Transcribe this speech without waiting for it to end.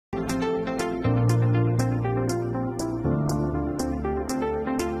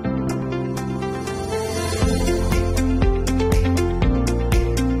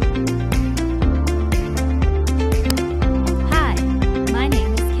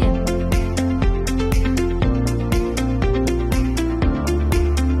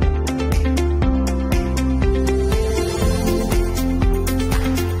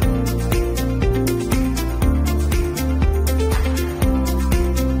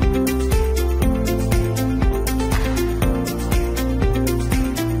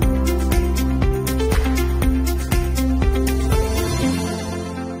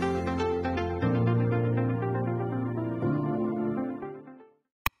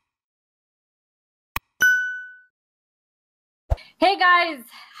Hey guys,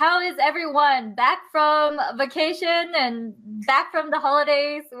 how is everyone? Back from vacation and back from the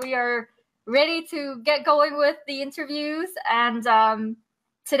holidays. We are ready to get going with the interviews. And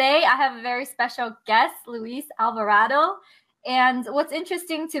today I have a very special guest, Luis Alvarado. And what's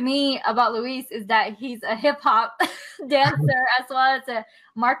interesting to me about Luis is that he's a hip hop dancer as well as a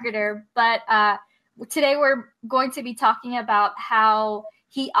marketer. But today we're going to be talking about how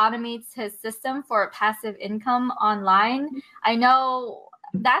he automates his system for passive income online. I know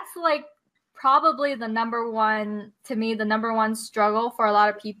that's like probably the number one, to me, the number one struggle for a lot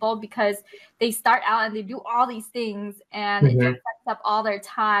of people, because they start out and they do all these things and it just takes up all their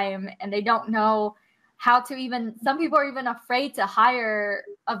time and they don't know how to even, some people are even afraid to hire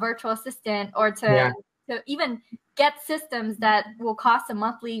a virtual assistant or to even get systems that will cost a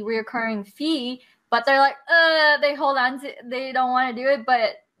monthly recurring fee. But they're like, they hold on to, they don't want to do it.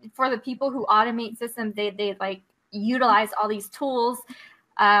 But for the people who automate systems, they like utilize all these tools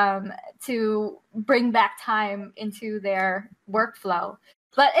to bring back time into their workflow.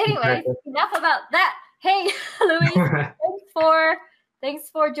 But anyway, enough about that. Hey, Luis, thanks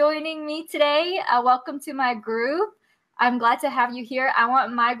for joining me today. Welcome to my group. I'm glad to have you here. I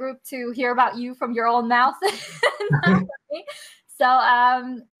want my group to hear about you from your own mouth.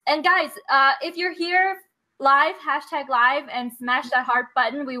 So, and guys, if you're here live, #live, and smash that heart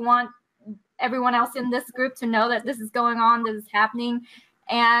button. We want everyone else in this group to know that this is going on, this is happening.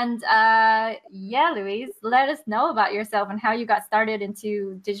 And yeah, Luis, let us know about yourself and how you got started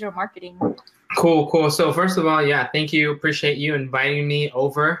into digital marketing. Cool. So first of all, yeah, thank you. Appreciate you inviting me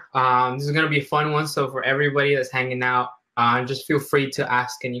over. This is going to be a fun one. So for everybody that's hanging out, just feel free to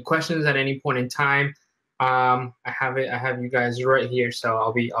ask any questions at any point in time. I have you guys right here, so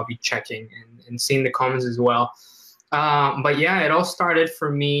I'll be checking and seeing the comments as well. But yeah, it all started for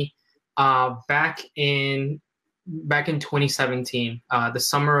me back in 2017, the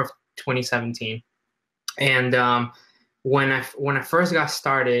summer of 2017, and when I first got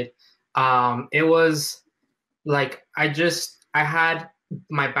started, it was like I had,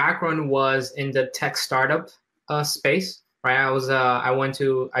 my background was in the tech startup space, right?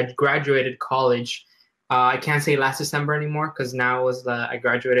 I graduated college. I can't say last December anymore because now I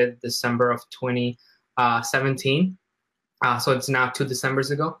graduated December of 2017. So it's now 2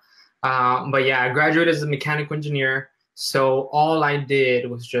 Decembers ago. But yeah, I graduated as a mechanical engineer. So all I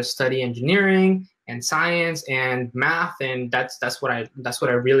did was just study engineering and science and math, and that's what I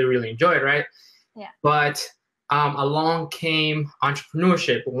really enjoyed, right? Yeah. But along came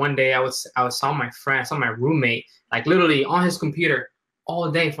entrepreneurship. One day I saw my roommate like literally on his computer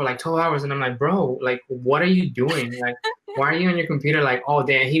all day for like 12 hours, and I'm like, bro, like, what are you doing? Like, why are you on your computer like all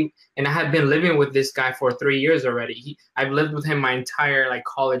day? And I had been living with this guy for 3 years already. I've lived with him my entire like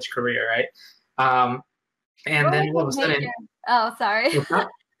college career, right? And then all of a sudden, oh, sorry.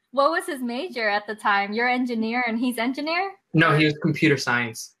 What was his major at the time? You're engineer and he's engineer? No, he was computer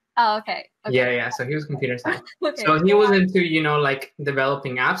science. Oh, okay. Yeah. So he was computer science. Okay. So he was into, like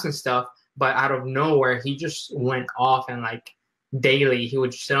developing apps and stuff, but out of nowhere, he just went off and like daily he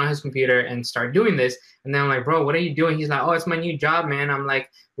would sit on his computer and start doing this. And then I'm like, bro, what are you doing? He's like, oh, it's my new job, man. I'm like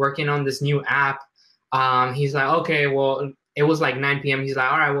working on this new app. He's like, okay, well, it was like 9 p.m. He's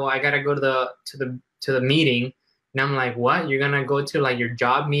like, all right, well, I gotta go to the meeting. And I'm like, what? You're gonna go to like your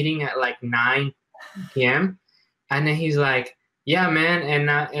job meeting at like 9 p.m.? And then he's like, yeah, man.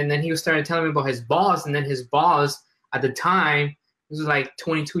 And then he started telling me about his boss. And then his boss at the time was like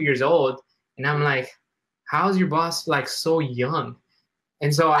 22 years old. And I'm like, how's your boss like so young?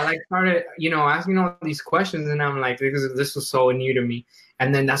 And so I like started, asking all these questions, and I'm like, this was so new to me.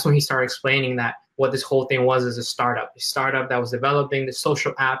 And then that's when he started explaining that what this whole thing was is a startup that was developing the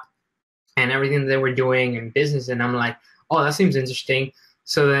social app and everything that they were doing in business. And I'm like, oh, that seems interesting.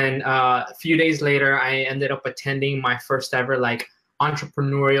 So then a few days later, I ended up attending my first ever like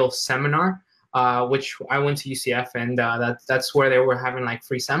entrepreneurial seminar, which I went to UCF, and that's where they were having like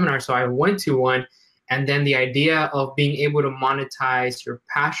free seminars. So I went to one. And then the idea of being able to monetize your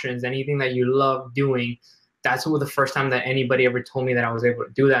passions, anything that you love doing, that's what the first time that anybody ever told me that I was able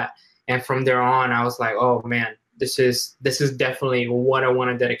to do that. And from there on, I was like, oh man, this is definitely what I want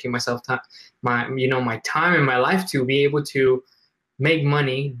to dedicate myself to, my time and my life to, be able to make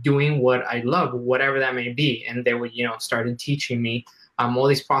money doing what I love, whatever that may be. And they would, started teaching me all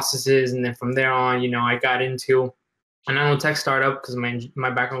these processes. And then from there on, I got into an tech startup because my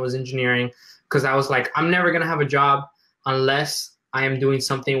background was engineering. Because I was like, I'm never going to have a job unless I am doing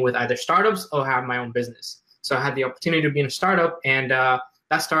something with either startups or have my own business. So I had the opportunity to be in a startup. And that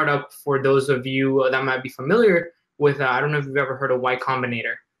startup, for those of you that might be familiar with, I don't know if you've ever heard of Y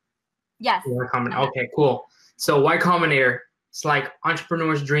Combinator. Yes. Okay, cool. So Y Combinator, it's like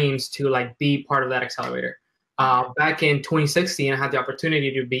entrepreneurs' dreams to like be part of that accelerator. Back in 2016, I had the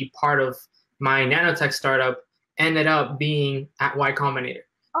opportunity to be part of my nanotech startup. Ended up being at Y Combinator,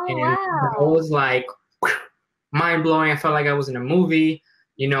 Oh, and wow. it was like mind blowing. I felt like I was in a movie.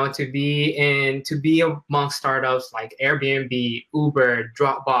 To be among startups like Airbnb, Uber,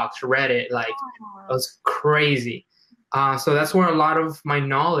 Dropbox, Reddit, like it was crazy. So that's where a lot of my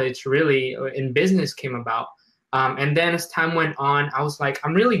knowledge really in business came about. And then as time went on, I was like,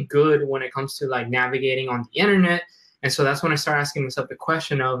 I'm really good when it comes to like navigating on the internet. And so that's when I started asking myself the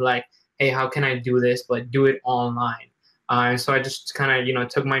question of like, hey, how can I do this, but do it online? And so I just kind of,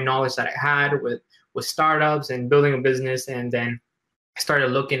 took my knowledge that I had with startups and building a business, and then I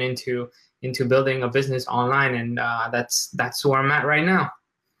started looking into building a business online, and that's where I'm at right now.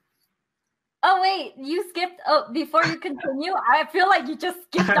 Oh wait, you skipped. Oh, before you continue, I feel like you just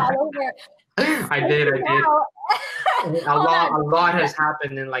skipped all over. I did. A lot has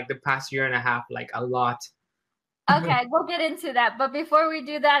happened in like the past year and a half, like a lot. Okay, we'll get into that. But before we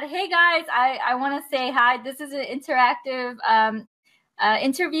do that, hey guys, I want to say hi. This is an interactive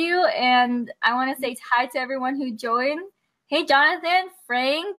interview, and I want to say hi to everyone who joined. Hey, Jonathan,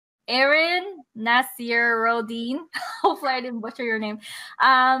 Frank, Aaron, Nasir Rodin. Hopefully I didn't butcher your name.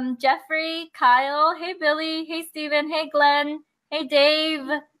 Jeffrey, Kyle, hey Billy, hey Steven, hey Glenn, hey Dave,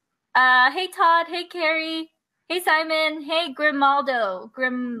 hey Todd, hey Carrie, hey Simon, hey Grimaldo,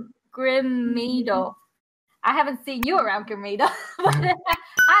 Grimido. I haven't seen you around, Grimaldo.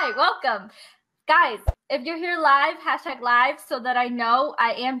 Hi, welcome. Guys, if you're here live, #live, so that I know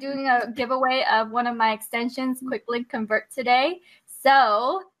I am doing a giveaway of one of my extensions, QuickLinkConvert today.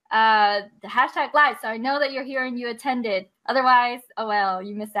 So the #live, so I know that you're here and you attended. Otherwise, oh well,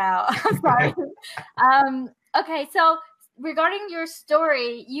 you miss out. I'm sorry. Okay, so regarding your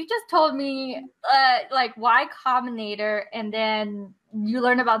story, you just told me like Y Combinator, and then you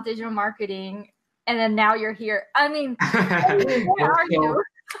learned about digital marketing, and then now you're here. I mean, where are you?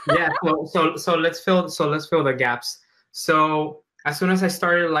 Yeah, so let's fill the gaps. So as soon as I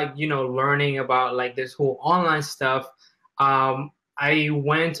started like learning about like this whole online stuff, I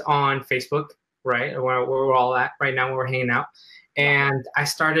went on Facebook, right, where we're all at right now, where we're hanging out, and I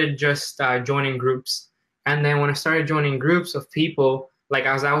started just joining groups. And then when I started joining groups of people, like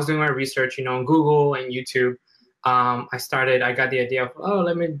as I was doing my research, on Google and YouTube, I got the idea of, oh,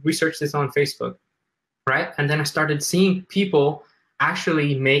 let me research this on Facebook, right? And then I started seeing people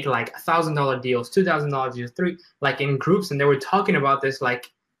actually make like $1,000 deals, $2,000 deals, like in groups, and they were talking about this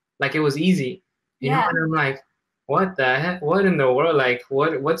like it was easy, And I'm like, what the heck? What in the world? Like,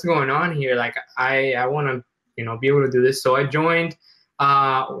 what's going on here? Like, I want to, be able to do this. So I joined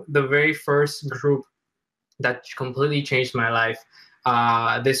the very first group that completely changed my life.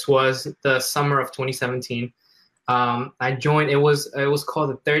 This was the summer of 2017. I joined. It was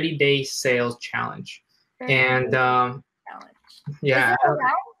called the 30-Day Sales Challenge, and yeah. Is it still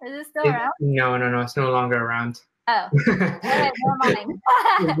around? Is it still around? No, it's no longer around. Oh, never mind.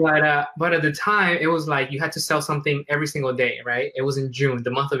 But at the time, it was like you had to sell something every single day, right? It was in June, the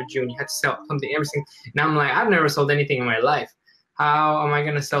month of June. You had to sell something every single. Now I'm like, I've never sold anything in my life. How am I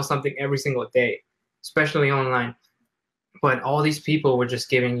gonna sell something every single day, especially online? But all these people were just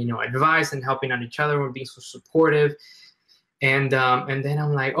giving, advice and helping out each other. Were being so supportive, and then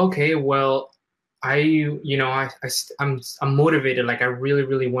I'm like, okay, well, I'm motivated. Like I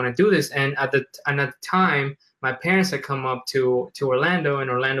really want to do this. And at the time, my parents had come up to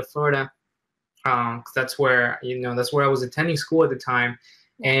Orlando, Florida. That's where I was attending school at the time,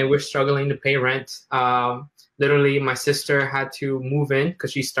 and we're struggling to pay rent. Literally, my sister had to move in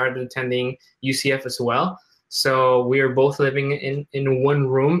because she started attending UCF as well. So we were both living in one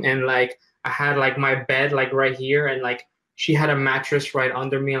room, and like I had like my bed like right here, and like she had a mattress right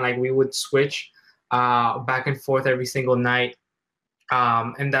under me, and like we would switch back and forth every single night.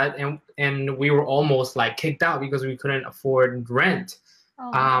 And we were almost like kicked out because we couldn't afford rent.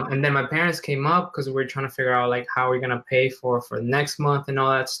 And then my parents came up because we were trying to figure out like how we're gonna pay for the next month and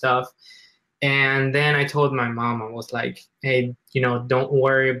all that stuff. And then I told my mom, I was like, hey, don't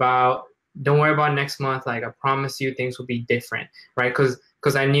worry about next month. Like I promise you things will be different, right? Because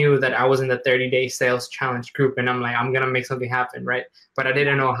I knew that I was in the 30-day sales challenge group, and I'm like, I'm gonna make something happen, right? But I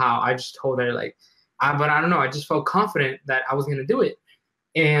didn't know how. I just told her like, but I don't know. I just felt confident that I was gonna do it.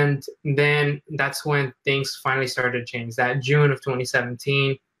 And then that's when things finally started to change. That June of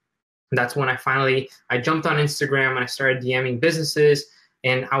 2017, that's when I jumped on Instagram and I started DMing businesses,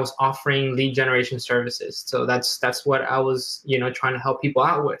 and I was offering lead generation services. So that's what I was, trying to help people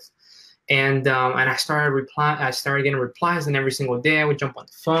out with. And I started getting replies, and every single day I would jump on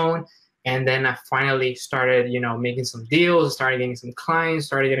the phone And then I finally started, making some deals, started getting some clients,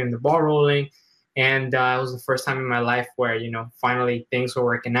 started getting the ball rolling. And it was the first time in my life where, finally things were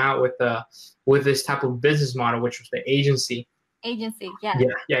working out with this type of business model, which was the agency. Agency, yeah.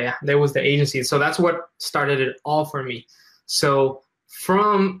 Yeah. There was the agency. So that's what started it all for me. So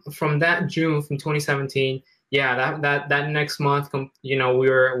from that June, from 2017, yeah, that next month, we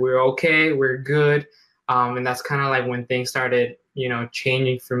were okay, we're good. And that's kind of like when things started,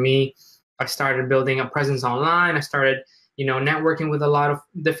 changing for me. I started building a presence online. I started, networking with a lot of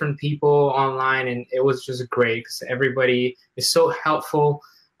different people online, and it was just great because everybody is so helpful.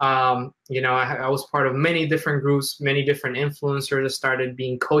 I was part of many different groups, many different influencers. I started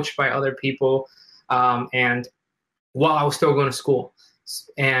being coached by other people, and while I was still going to school,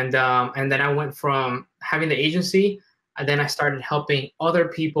 and then I went from having the agency, and then I started helping other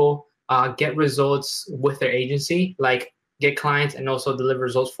people get results with their agency, like get clients and also deliver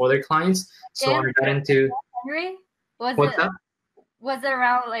results for their clients. So I got into Henry. What's up? Was it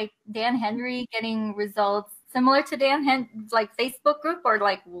around like Dan Henry getting results similar to like Facebook group or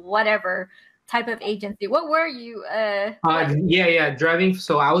like whatever type of agency? What were you? Driving.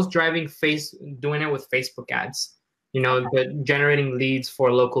 So I was doing it with Facebook ads. But generating leads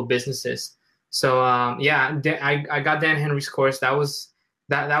for local businesses. So I got Dan Henry's course. That was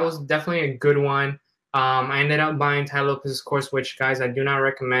definitely a good one. I ended up buying Ty Lopez's course, which, guys, I do not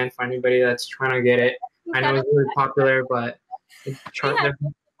recommend for anybody that's trying to get it. I know it's really popular, but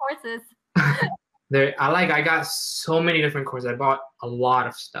courses. I got so many different courses. I bought a lot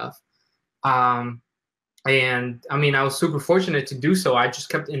of stuff. And I mean, I was super fortunate to do so. I just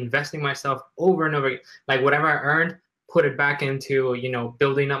kept investing myself over and over again. Like whatever I earned, put it back into,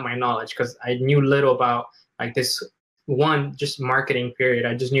 building up my knowledge, because I knew little about like this just marketing period.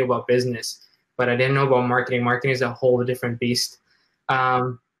 I just knew about business, but I didn't know about marketing. Marketing is a whole different beast.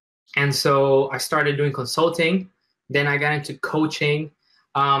 And so I started doing consulting. Then I got into coaching.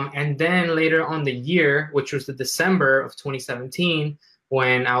 And then later on the year, which was the December of 2017,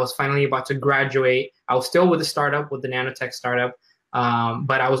 when I was finally about to graduate, I was still with the startup, with the nanotech startup,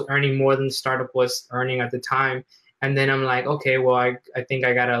 but I was earning more than the startup was earning at the time. And then I'm like, okay, well, I think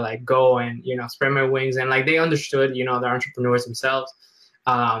I gotta like go and, spread my wings. And like they understood, the entrepreneurs themselves.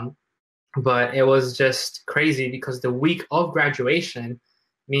 But it was just crazy because the week of graduation,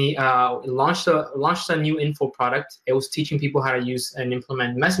 we launched a new info product. It was teaching people how to use and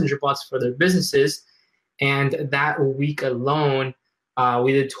implement messenger bots for their businesses. And that week alone,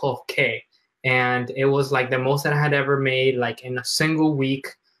 we did 12K. And it was like the most that I had ever made, like in a single week,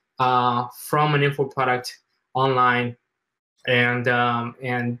 from an info product online. And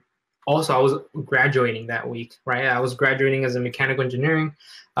also I was graduating that week, right? I was graduating as a mechanical engineering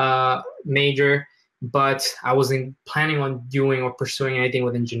major, but I wasn't planning on doing or pursuing anything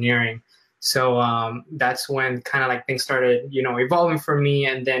with engineering. So that's when kind of like things started, evolving for me.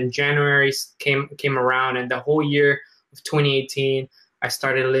 And then January came around, and the whole year of 2018, I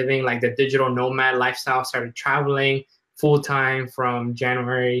started living like the digital nomad lifestyle, started traveling full time from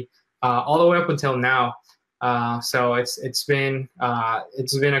January all the way up until now. So it's been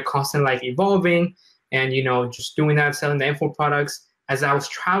a constant like evolving, and just doing that, selling the info products. As I was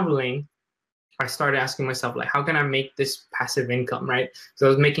traveling, I started asking myself, like, how can I make this passive income, right? So I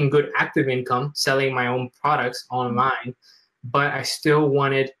was making good active income selling my own products online, but I still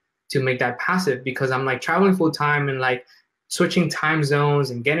wanted to make that passive, because I'm like traveling full time and like switching time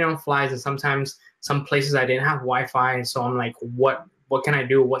zones and getting on flights, and sometimes some places I didn't have Wi-Fi, and so I'm like, what can I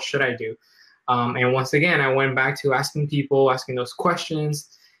do? What should I do? And once again, I went back to asking those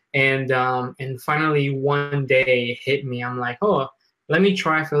questions, and finally one day it hit me. I'm like, oh, let me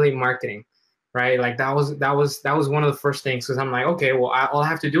try affiliate marketing, right? Like that was one of the first things, because I'm like, okay, well, all I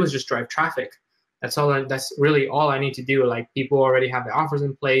have to do is just drive traffic. That's really all I need to do. Like people already have the offers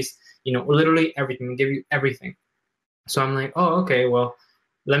in place, literally everything, give you everything. So I'm like, oh, okay, well,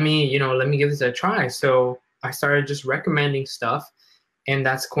 let me give this a try. So I started just recommending stuff. And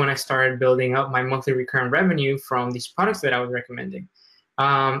that's when I started building up my monthly recurring revenue from these products that I was recommending.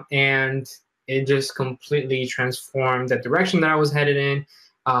 And it just completely transformed the direction that I was headed in,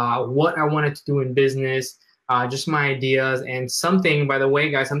 what I wanted to do in business, just my ideas. And something, by the way,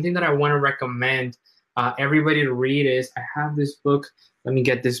 guys, something that I want to recommend everybody to read is, I have this book. Let me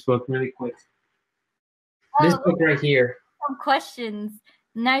get this book really quick. This book right here. Some questions.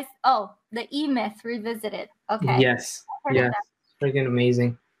 Nice. Oh, the E-Myth Revisited. Okay. Yes. Yes. Freaking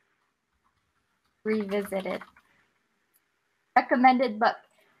amazing. Revisited. Recommended book.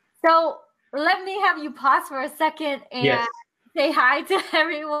 So let me have you pause for a second and say hi to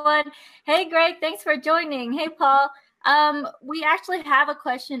everyone. Hey, Greg, thanks for joining. Hey, Paul. We actually have a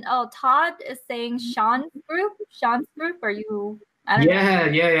question. Oh, Todd is saying Sean's group. Sean's group. Are you? I don't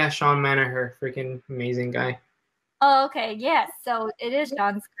know. Yeah. Sean Manaher, freaking amazing guy. Oh, okay. Yes. So it is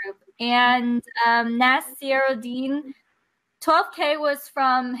Sean's group. And Nas Sierra Dean, 12K was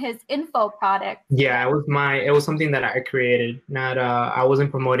from his info product. Yeah, it was something that I created. Not I wasn't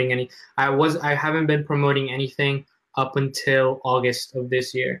promoting any. I haven't been promoting anything up until August of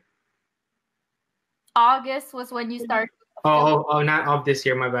this year. August was when you started. Oh, not of this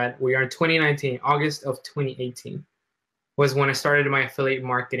year, my bad. We are in 2019. August of 2018 was when I started my affiliate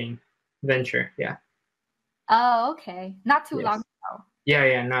marketing venture. Yeah. Oh, okay. Not too long ago.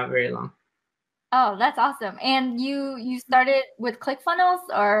 Yeah, not very long. Oh, that's awesome. And you started with ClickFunnels,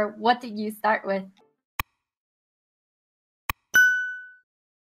 or what did you start with?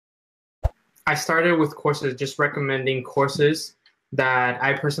 I started with courses, just recommending courses that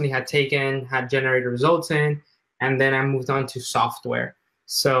I personally had taken, had generated results in, and then I moved on to software.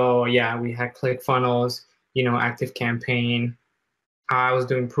 So yeah, we had ClickFunnels, Active Campaign. I was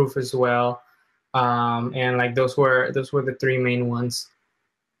doing Proof as well, and like those were the three main ones.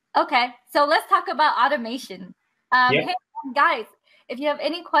 Okay, so let's talk about automation. Yeah. Hey guys, if you have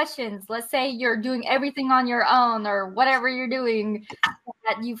any questions, let's say you're doing everything on your own or whatever you're doing,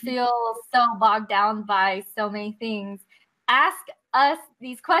 that you feel so bogged down by so many things, ask us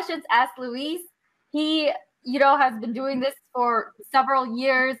these questions. Ask Luis. He, has been doing this for several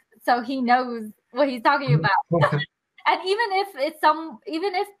years, so he knows what he's talking about. And even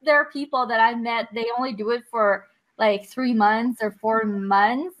if there are people that I met, they only do it for like 3 months or 4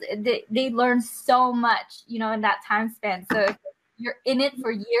 months, they learn so much, in that time span. So if you're in it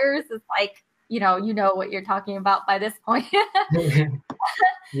for years, it's like, you know what you're talking about by this point.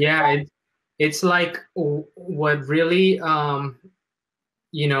 Yeah, it's like what really,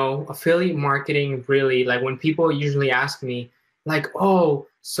 affiliate marketing really, like when people usually ask me, like, oh,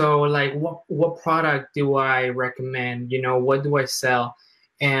 so like what product do I recommend? What do I sell?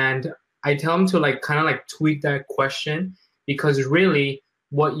 And I tell them to like kind of like tweak that question, because really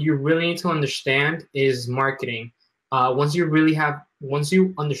what you really need to understand is marketing. Once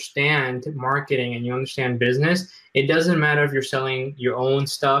you understand marketing and you understand business, it doesn't matter if you're selling your own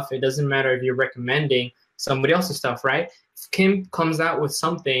stuff. It doesn't matter if you're recommending somebody else's stuff, right? If Kim comes out with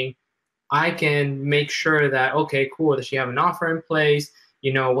something, I can make sure that, okay, cool, does she have an offer in place?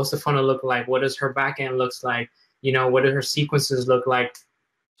 What's the funnel look like? What does her backend looks like? What do her sequences look like?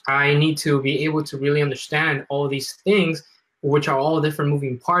 I need to be able to really understand all these things, which are all different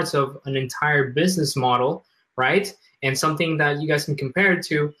moving parts of an entire business model, right? And something that you guys can compare it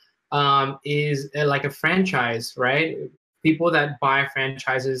to is like a franchise, right? People that buy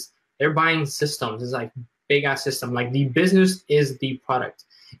franchises, they're buying systems. It's like big ass system. Like the business is the product.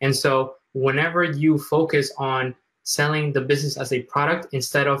 And so whenever you focus on selling the business as a product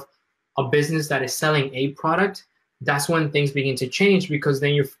instead of a business that is selling a product, that's when things begin to change, because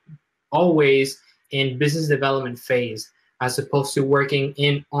then you're always in business development phase, as opposed to working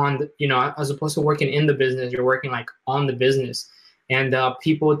as opposed to working in the business, you're working like on the business. And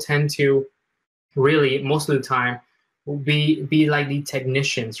people tend to really, most of the time, be like the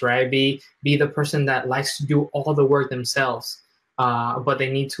technicians, right? Be the person that likes to do all the work themselves. But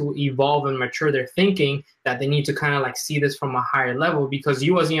they need to evolve and mature their thinking, that they need to kind of like see this from a higher level, because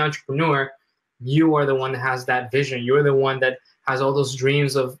you as the entrepreneur, you are the one that has that vision. You're the one that has all those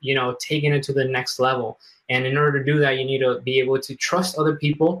dreams of, taking it to the next level. And in order to do that, you need to be able to trust other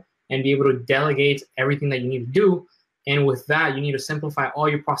people and be able to delegate everything that you need to do. And with that, you need to simplify all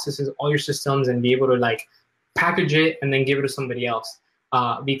your processes, all your systems, and be able to like package it and then give it to somebody else,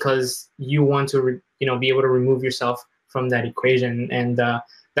 because you want to, be able to remove yourself from that equation. And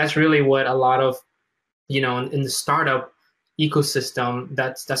that's really what a lot of, in the startup ecosystem,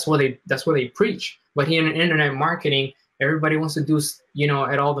 that's what they preach. But here in internet marketing, everybody wants to do,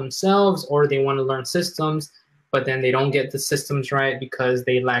 it all themselves, or they want to learn systems, but then they don't get the systems right because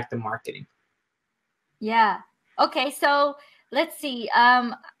they lack the marketing. Yeah. Okay. So let's see.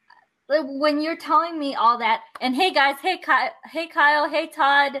 When you're telling me all that, and hey guys, hey Kyle, hey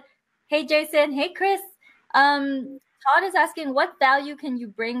Todd, hey Jason, hey Chris. Todd is asking, what value can you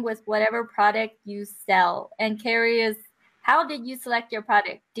bring with whatever product you sell? And Carrie is, how did you select your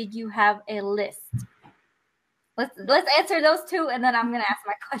product? Did you have a list? Let's answer those two, and then I'm gonna ask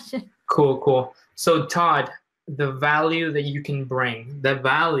my question. Cool. So Todd, the value that you can bring, the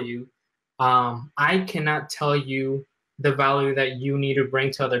value, I cannot tell you the value that you need to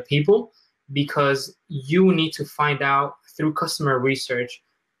bring to other people, because you need to find out through customer research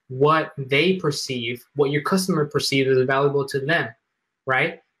what they perceive, what your customer perceives as valuable to them,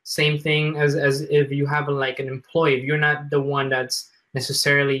 right? Same thing as if you have like an employee. If you're not the one that's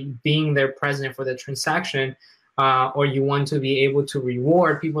necessarily being there present for the transaction, or you want to be able to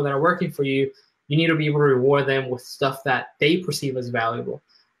reward people that are working for you, you need to be able to reward them with stuff that they perceive as valuable.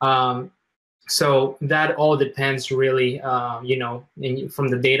 So that all depends really, from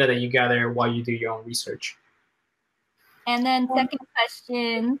the data that you gather while you do your own research. And then second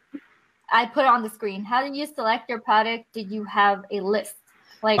question, I put it on the screen. How did you select your product? Did you have a list?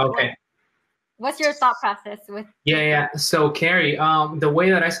 Like, okay. What's your thought process with? Yeah. So Carrie, the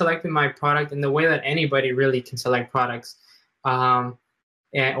way that I selected my product and the way that anybody really can select products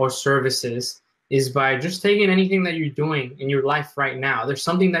or services is by just taking anything that you're doing in your life right now. There's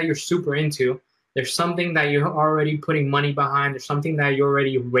something that you're super into. There's something that you're already putting money behind. There's something that you're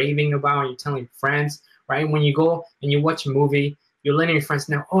already raving about and you're telling friends, right? When you go and you watch a movie, you're letting your friends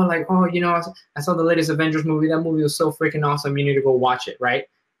know, I saw the latest Avengers movie. That movie was so freaking awesome. You need to go watch it, right?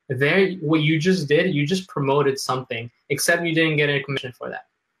 There, what you just did, you just promoted something, except you didn't get any commission for that,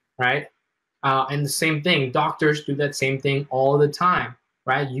 right? And the same thing, doctors do that same thing all the time,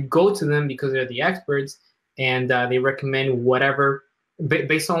 right? You go to them because they're the experts, and they recommend whatever,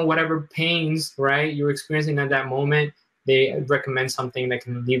 based on whatever pains, right, you're experiencing at that moment, they recommend something that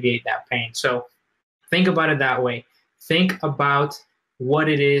can alleviate that pain. So think about it that way. Think about what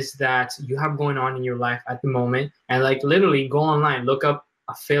it is that you have going on in your life at the moment, and like literally go online, look up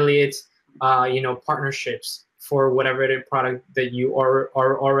affiliates, partnerships for whatever the product that you are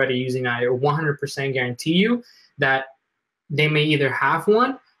already using. I 100% guarantee you that they may either have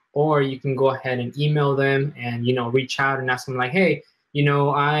one, or you can go ahead and email them and reach out and ask them like, hey,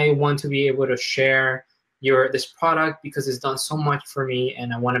 I want to be able to share this product because it's done so much for me,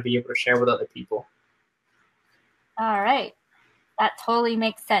 and I want to be able to share with other people. All right, that totally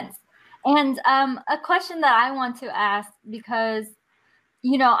makes sense. And a question that I want to ask, because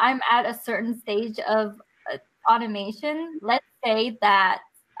I'm at a certain stage of automation. Let's say that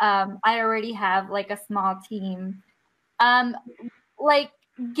I already have like a small team. Like,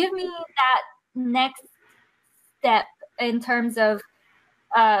 give me that next step in terms of,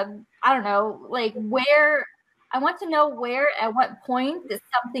 I don't know, like I want to know where, at what point did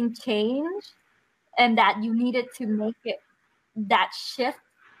something change and that you needed to make it that shift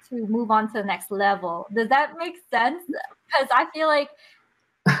to move on to the next level. Does that make sense? Because I feel like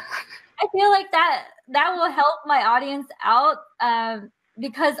that will help my audience out,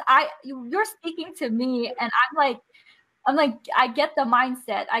 because you're speaking to me, and I'm like I get the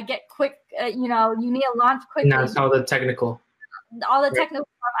mindset. I get quick. You need to launch quickly. Now it's all the technical. All the technical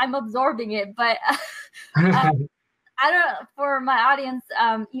stuff, I'm absorbing it, but I don't. For my audience,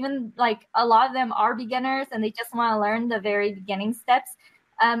 even like a lot of them are beginners and they just want to learn the very beginning steps.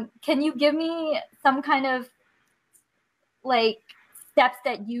 Can you give me some kind of like steps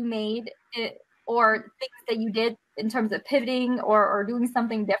that you made or things that you did in terms of pivoting or doing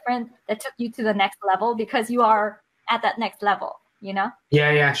something different that took you to the next level, because you are at that next level,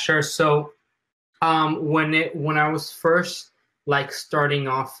 Yeah, sure. So when I was first like starting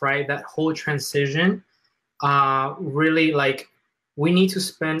off, right, that whole transition, really like we need to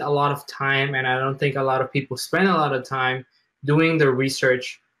spend a lot of time, and I don't think a lot of people spend a lot of time doing the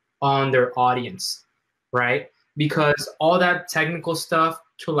research on their audience, right? Because all that technical stuff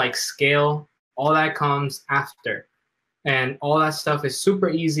to like scale, all that comes after. And all that stuff is super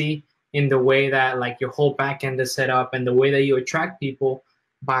easy in the way that like your whole backend is set up and the way that you attract people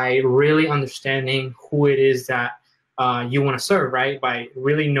by really understanding who it is that you want to serve, right? By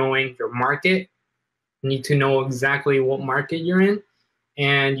really knowing your market. You need to know exactly what market you're in,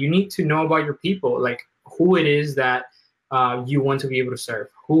 and you need to know about your people, like who it is that you want to be able to serve,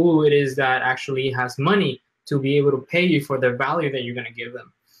 who it is that actually has money to be able to pay you for the value that you're going to give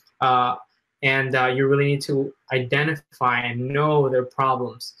them. And you really need to identify and know their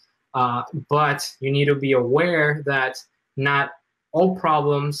problems. But you need to be aware that not all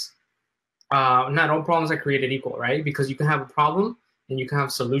problems are created equal, right? Because you can have a problem and you can have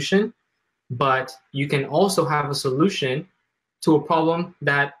a solution, but you can also have a solution to a problem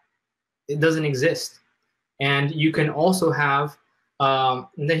that it doesn't exist. And you can also have, and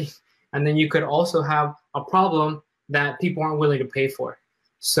then you could also have a problem that people aren't willing to pay for.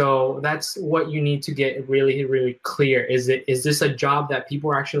 So that's what you need to get really, really clear. Is this a job that people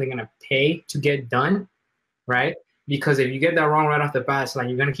are actually going to pay to get done, right? Because if you get that wrong right off the bat, it's like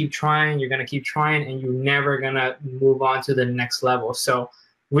you're going to keep trying, and you're never going to move on to the next level. So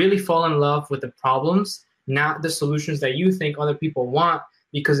really fall in love with the problems, not the solutions that you think other people want,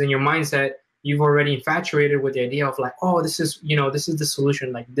 because in your mindset, you've already infatuated with the idea of like, oh, this is the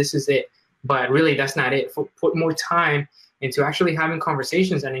solution, like this is it. But really, that's not it. Put more time into actually having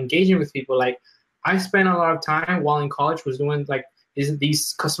conversations and engaging with people. Like I spent a lot of time while in college was doing like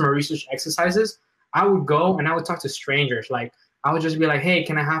these customer research exercises. I would go and I would talk to strangers. Like I would just be like, hey,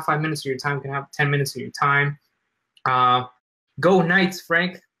 can I have 5 minutes of your time? Can I have 10 minutes of your time? Go Knights,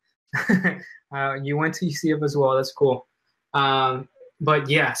 Frank. You went to UCF as well. That's cool. But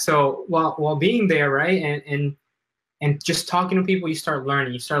yeah, so while being there, right, and just talking to people, you start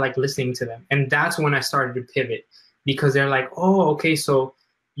learning. You start like listening to them, and that's when I started to pivot, because they're like, oh, okay, so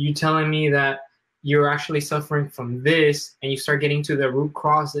you telling me that you're actually suffering from this, and you start getting to the root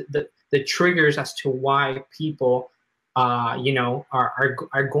cause, the triggers as to why people, are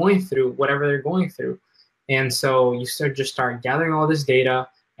going through whatever they're going through. And so you start gathering all this data,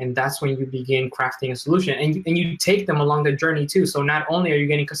 and that's when you begin crafting a solution. And you take them along the journey too. So not only are you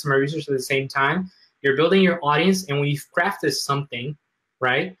getting customer research at the same time, you're building your audience, and when you've crafted something,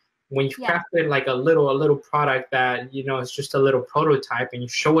 right? When you've crafted like a little product that, it's just a little prototype, and you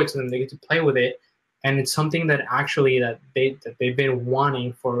show it to them, they get to play with it, and it's something that actually that they've been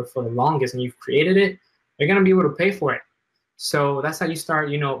wanting for the longest, and you've created it, they're gonna be able to pay for it. So that's how you start,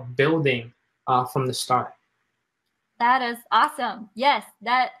 building from the start. That is awesome. Yes,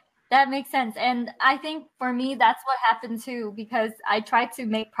 that makes sense. And I think for me, that's what happened too, because I tried to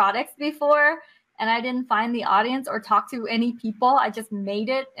make products before and I didn't find the audience or talk to any people. I just made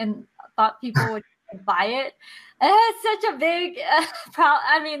it and thought people would buy it. And it's such a big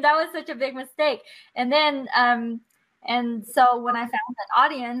that was such a big mistake. And then and so when I found an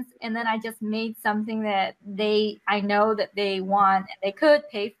audience, and then I just made something that I know that they want and they could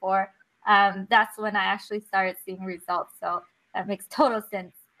pay for, that's when I actually started seeing results. So that makes total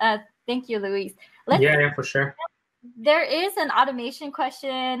sense. Thank you, Luis. Yeah, for sure. There is an automation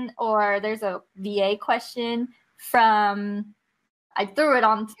question, or there's a VA question from, I threw it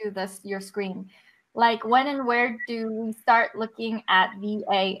onto your screen. Like, when and where do we start looking at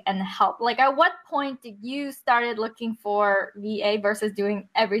VA and help? Like, at what point did you started looking for VA versus doing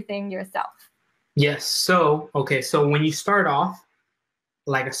everything yourself? Yes. So when you start off,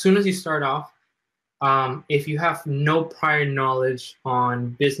 like as soon as you start off, if you have no prior knowledge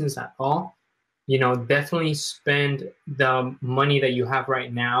on business at all, definitely spend the money that you have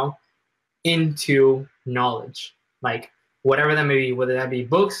right now into knowledge, like whatever that may be, whether that be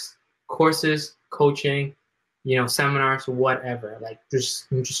books, courses, coaching, seminars, whatever. Like just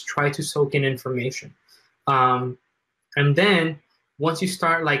try to soak in information. And then once you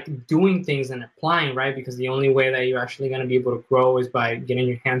start like doing things and applying, right? Because the only way that you're actually going to be able to grow is by getting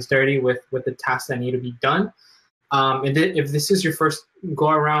your hands dirty with the tasks that need to be done. And if this is your first go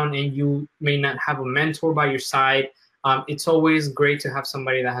around and you may not have a mentor by your side, it's always great to have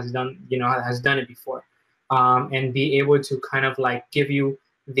somebody that has done it before, and be able to kind of like give you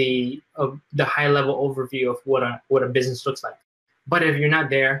the high level overview of what a business looks like. But if you're not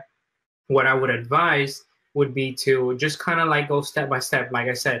there, what I would advise would be to just kind of like go step by step. Like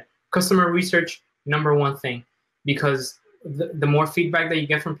I said, customer research, number one thing, because the more feedback that you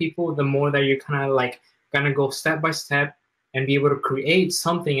get from people, the more that you're kind of like gonna go step by step and be able to create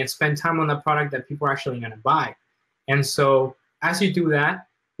something and spend time on the product that people are actually gonna buy. And so as you do that,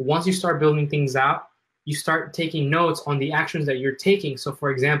 once you start building things out, you start taking notes on the actions that you're taking. So for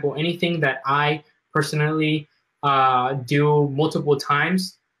example, anything that I personally do multiple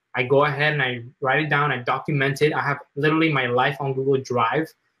times, I go ahead and I write it down, I document it. I have literally my life on Google Drive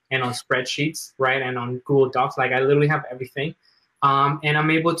and on spreadsheets, right? And on Google Docs, like I literally have everything. And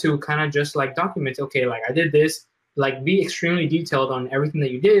I'm able to kind of just like document, okay, like I did this, like be extremely detailed on everything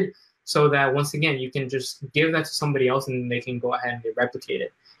that you did, so that once again, you can just give that to somebody else and they can go ahead and they replicate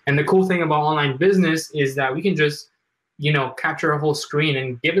it. And the cool thing about online business is that we can just, capture a whole screen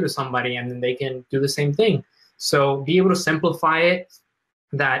and give it to somebody and then they can do the same thing. So be able to simplify it,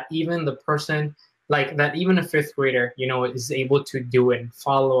 that even the person, like that even a fifth grader, is able to do it and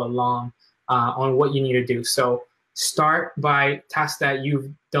follow along on what you need to do. So start by tasks that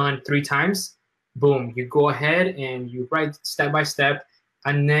you've done 3 times. Boom, you go ahead and you write step by step,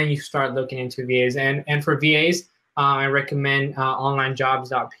 and then you start looking into VAs. And for VAs, I recommend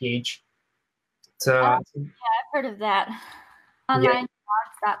onlinejobs.ph. Yeah, I've heard of that. Onlinejobs.ph.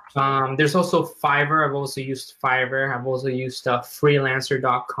 There's also Fiverr. I've also used Fiverr. I've also used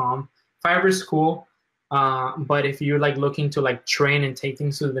freelancer.com. Fiverr is cool. But if you're like looking to like train and take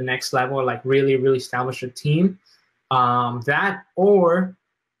things to the next level, like really, really establish a team, that, or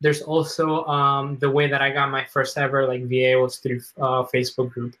there's also the way that I got my first ever like VA was through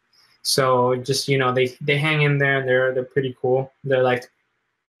Facebook group. So just they hang in there. They're pretty cool. They're like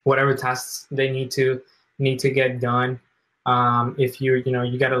whatever tasks they need to get done. If you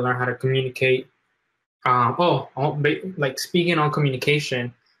got to learn how to communicate Like speaking on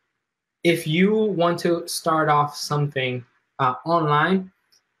communication, if you want to start off something online,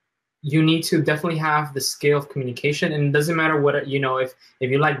 you need to definitely have the skill of communication. And it doesn't matter what, if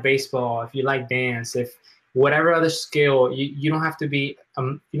you like baseball, if you like dance, if whatever other skill, you don't have to be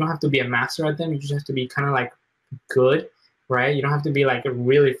a master at them. You just have to be kind of like good, right? You don't have to be like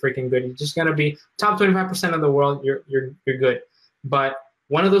really freaking good. You just gotta be top 25% of the world. You're good. But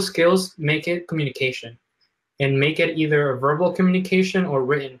one of those skills, make it communication, and make it either a verbal communication or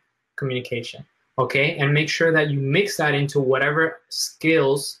written communication. Okay, and make sure that you mix that into whatever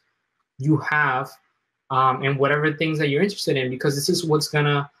skills you have, and whatever things that you're interested in, because this is what's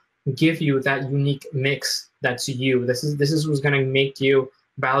gonna give you that unique mix that's you. This is what's gonna make you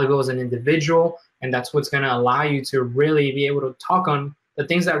valuable as an individual, and that's what's gonna allow you to really be able to talk on the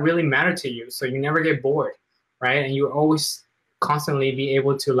things that really matter to you, so you never get bored, right? And you always constantly be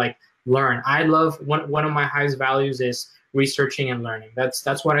able to like learn. I love one of my highest values is researching and learning.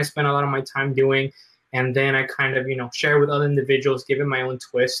 That's what I spend a lot of my time doing, and then I kind of share with other individuals, give it my own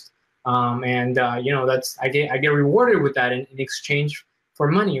twist. That's I get rewarded with that in exchange for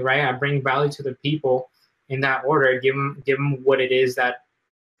money, right? I bring value to the people in that order, give them what it is that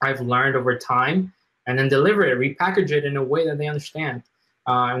I've learned over time, and then deliver it, repackage it in a way that they understand,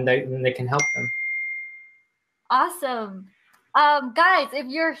 and they can help them. Awesome. Guys, if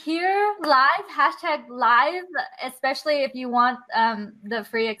you're here live, hashtag live, especially if you want the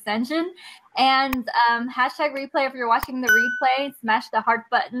free extension, and hashtag replay if you're watching the replay, smash the heart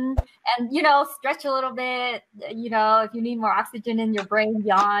button, and stretch a little bit, if you need more oxygen in your brain,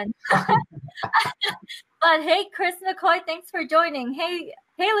 yawn. But hey, Chris McCoy, thanks for joining. Hey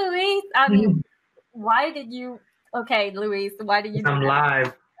Luis, I mean, why did you Luis, why did you I'm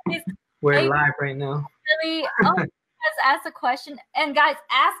live. We're live right now. Really? Ask a question, and guys,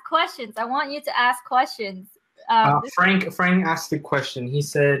 ask questions. I want you to ask questions. Frank asked the question. He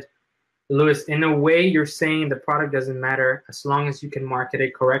said, Louis, in a way, you're saying the product doesn't matter as long as you can market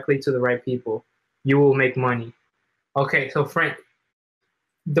it correctly to the right people. You will make money. Okay, so Frank,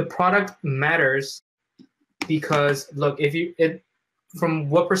 the product matters because look, from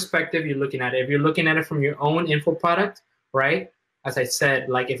what perspective you're looking at it. If you're looking at it from your own info product, right? As I said,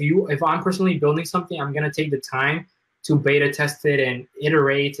 like if I'm personally building something, I'm gonna take the time to beta test it and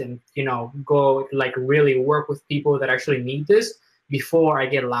iterate and go like really work with people that actually need this before I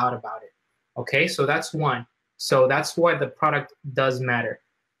get loud about it. Okay, so that's one. So that's why the product does matter,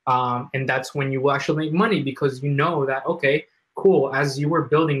 and that's when you will actually make money, because you know that, okay, cool, as you were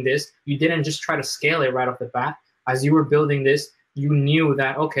building this, you didn't just try to scale it right off the bat. As you were building this, you knew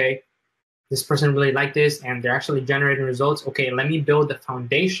that, okay, this person really liked this and they're actually generating results. Okay, let me build the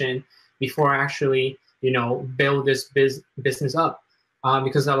foundation before I actually build this business up,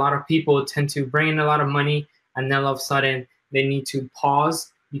 because a lot of people tend to bring in a lot of money and then all of a sudden they need to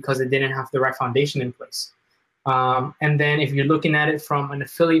pause because they didn't have the right foundation in place. And then if you're looking at it from an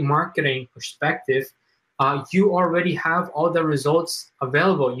affiliate marketing perspective, you already have all the results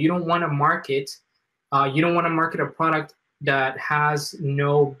available. You don't want to market a product that has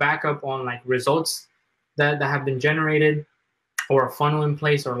no backup on like results that have been generated, or a funnel in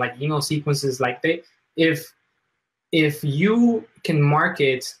place, or like email sequences. Like if you can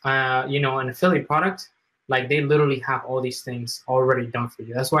market an affiliate product, like they literally have all these things already done for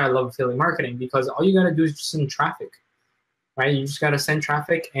you. That's why I love affiliate marketing, because all you got to do is just send traffic, right? You just got to send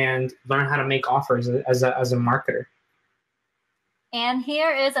traffic and learn how to make offers as a marketer. And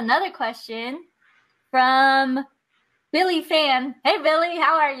here is another question from Billy Fan. Hey Billy,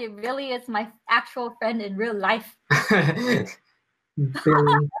 how are you? Billy is my actual friend in real life. Billy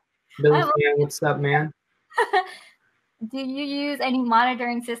Fan, what's up, man? Do you use any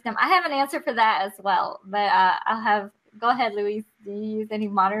monitoring system? I have an answer for that as well, but go ahead, Luis. Do you use any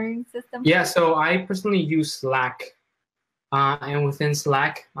monitoring system? Yeah, so I personally use Slack, and within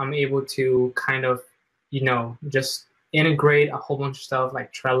Slack, I'm able to kind of, just integrate a whole bunch of stuff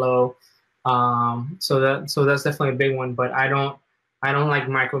like Trello. So that's definitely a big one, but I don't like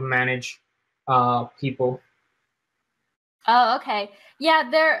micromanage people. Oh, okay. Yeah,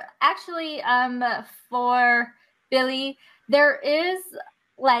 there actually for Billy, there is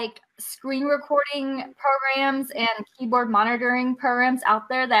like screen recording programs and keyboard monitoring programs out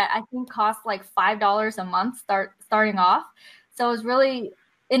there that I think cost like $5 a month starting off. So it's really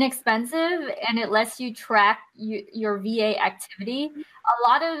inexpensive, and it lets you track your VA activity. A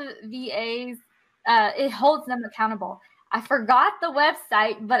lot of VAs, it holds them accountable. I forgot the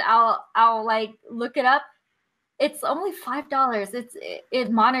website, but I'll like look it up. It's only $5.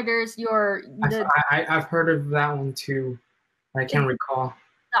 It monitors your. I've heard of that one too. I can't recall.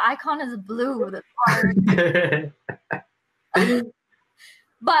 the icon is blue. That's hard.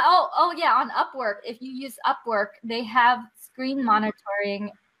 But oh yeah, on Upwork, if you use Upwork, they have screen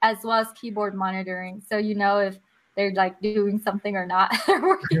monitoring as well as keyboard monitoring, so you know if they're like doing something or not.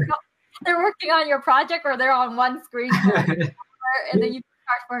 They're working on your project, or they're on one screen for an hour, and then you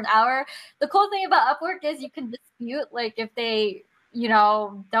charge for an hour. The cool thing about Upwork is you can dispute, like if they, you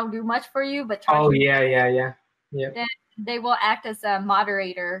know, don't do much for you, but charge you, yeah. then they will act as a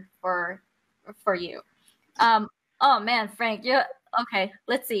moderator for you. Oh man, Frank, okay,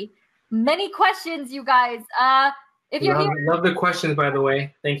 let's see. Many questions, you guys. If you're here, love the questions, by the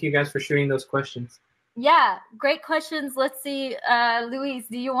way. Thank you guys for shooting those questions. Yeah, great questions. Let's see, Luis,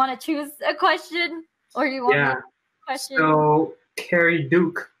 do you want to choose a question, or you want me to question? So Carrie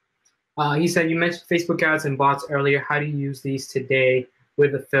Duke, he said, you mentioned Facebook ads and bots earlier. How do you use these today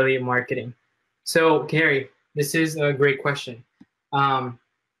with affiliate marketing? So Carrie, this is a great question.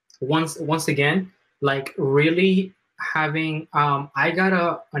 Once again, like really having, I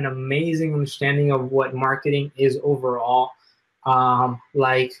got an amazing understanding of what marketing is overall.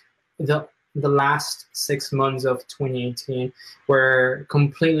 Like the last 6 months of 2018 were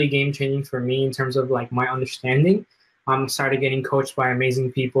completely game changing for me in terms of like my understanding. Started getting coached by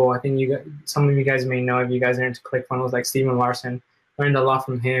amazing people. I think some of you guys may know, if you guys are into ClickFunnels, like Steven Larson. Learned a lot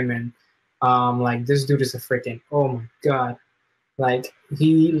from him, and like this dude is a freaking, oh my god, like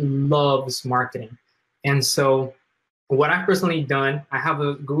he loves marketing. And so what I've personally done, I have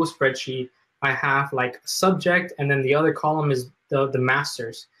a Google spreadsheet. I have like a subject, and then the other column is the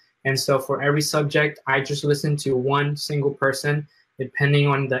masters. And so for every subject, I just listen to one single person, depending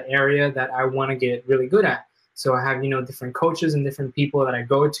on the area that I want to get really good at. So I have, you know, different coaches and different people that I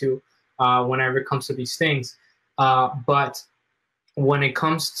go to whenever it comes to these things. But when it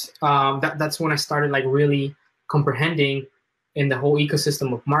comes to, that's when I started like really comprehending in the whole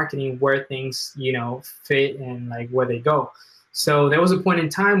ecosystem of marketing where things, you know, fit and like where they go. So there was a point in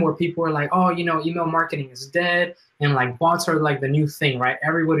time where people were like, oh, you know, email marketing is dead, and like bots are like the new thing, right?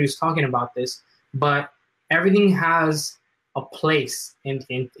 Everybody was talking about this, but everything has a place in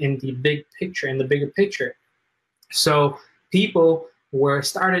the big picture, in the bigger picture. So people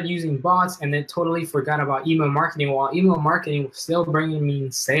started using bots and then totally forgot about email marketing, while email marketing was still bringing me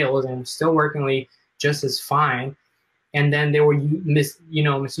sales and still working just as fine. And then they were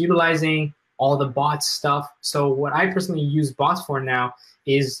misutilizing all the bots stuff. So what I personally use bots for now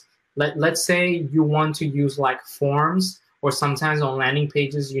is, let's say you want to use like forms, or sometimes on landing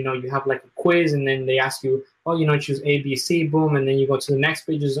pages, you know, you have like a quiz and then they ask you, oh, you know, choose A, B, C, boom, and then you go to the next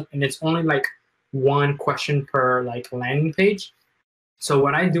pages, and it's only like one question per like landing page. So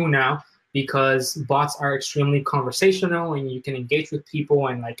what I do now, because bots are extremely conversational and you can engage with people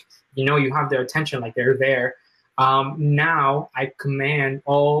and like, you know, you have their attention, like they're there. Now I command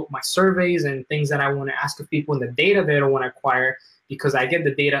all my surveys and things that I want to ask of people and the data that I want to acquire, because I get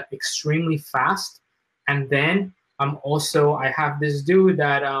the data extremely fast. And then I have this dude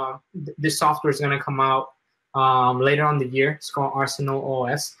that this software is going to come out later on the year. It's called Arsenal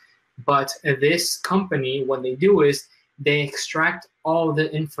OS. But this company, what they do is they extract all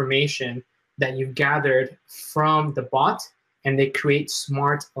the information that you've gathered from the bot, and they create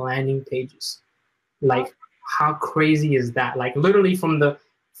smart landing pages. Like, how crazy is that? Like, literally from the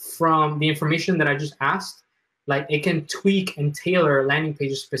information that I just asked, like it can tweak and tailor landing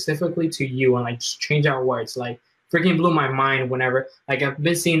pages specifically to you and like just change out words. Like, freaking blew my mind whenever, like, I've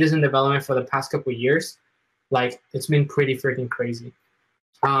been seeing this in development for the past couple of years. Like, it's been pretty freaking crazy.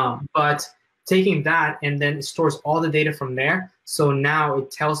 But taking that, and then it stores all the data from there. So now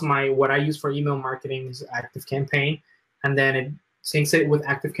it tells what I use for email marketing is ActiveCampaign, and then it syncs it with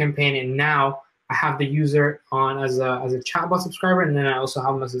ActiveCampaign. And now I have the user on as a chatbot subscriber, and then I also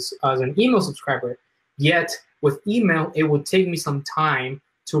have them as an email subscriber. Yet with email, it would take me some time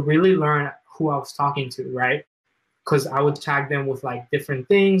to really learn who I was talking to, right? Because I would tag them with like different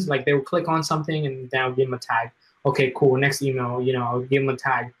things. Like they would click on something and then I'll give them a tag. Okay, cool. Next email, you know, I'll give them a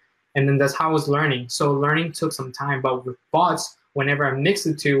tag. And then that's how I was learning. So learning took some time. But with bots, whenever I mix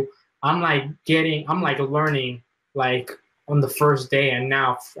the two, I'm like learning like on the first day. And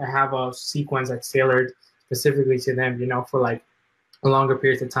now I have a sequence that's tailored specifically to them, you know, for like a longer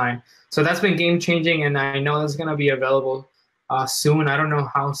period of time. So that's been game changing, and I know that's gonna be available soon. I don't know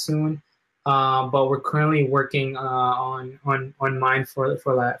how soon, but we're currently working on mine for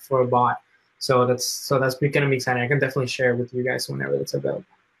a bot. So that's gonna be exciting. I can definitely share it with you guys whenever it's available.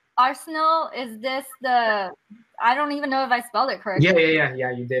 Arsenal, is this I don't even know if I spelled it correctly.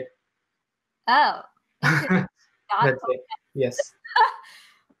 Yeah, you did. Oh. That's it. Yes.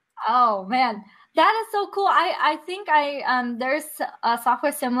 Oh man. That is so cool. I think there's a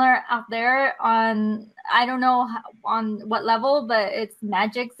software similar out there on, I don't know on what level, but it's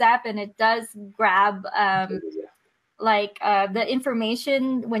Magic Zap, and it does grab like the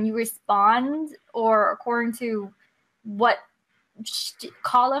information when you respond, or according to what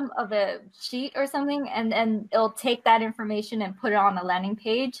column of a sheet or something, and then it'll take that information and put it on a landing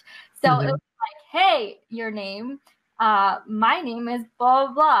page. So it's like, hey, your name, my name is blah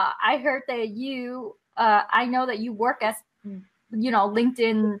blah blah. I heard that you I know that you work as, you know,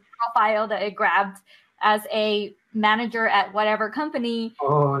 LinkedIn profile that it grabbed as a manager at whatever company.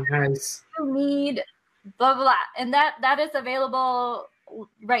 Oh, nice. You need blah blah blah. And that is available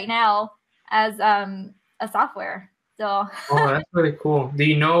right now as a software. So Oh, that's really cool. Do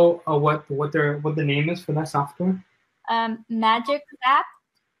you know what the name is for that software? Magic Zap.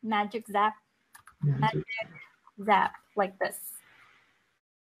 Magic Zap. Magic. Zap, like this.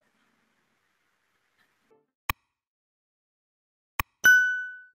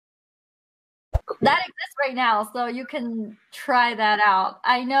 That exists right now, so you can try that out.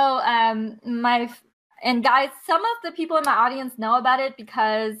 I know and guys, some of the people in my audience know about it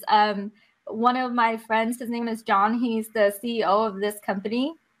because one of my friends, his name is John, he's the CEO of this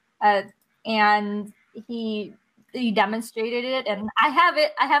company, and he demonstrated it, and I have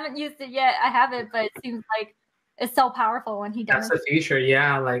it. I haven't used it yet. I have it, but it seems like it's so powerful when he That's demonstrates. the future,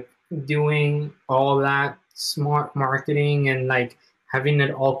 yeah. Like doing all that smart marketing and like having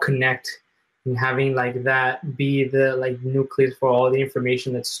it all connect and having like that be the like nucleus for all the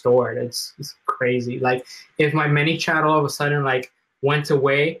information that's stored. It's crazy. Like if my ManyChat all of a sudden like went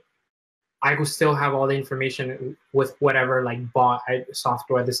away, I could still have all the information with whatever like bot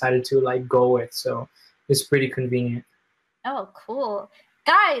software I decided to like go with. So it's pretty convenient. Oh, cool.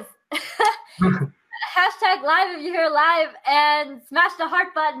 Guys, hashtag live if you're here live, and smash the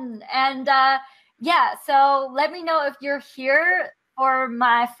heart button. And yeah, so let me know if you're here for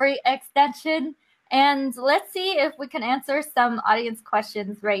my free extension. And let's see if we can answer some audience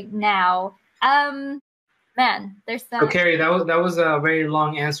questions right now. Man, there's some. So Carrie, that was a very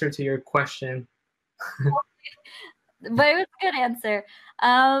long answer to your question. But it was a good answer.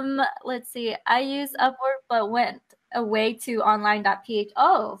 Let's see. I use Upwork but went away to online.ph.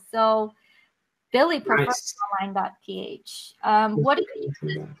 Oh, so Billy prefers Nice. online.ph. What do you use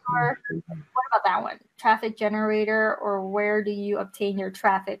this for? What about that one? Traffic generator, or where do you obtain your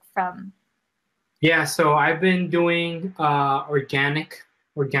traffic from? Yeah, so I've been doing organic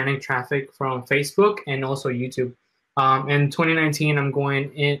traffic from Facebook and also YouTube. In 2019, I'm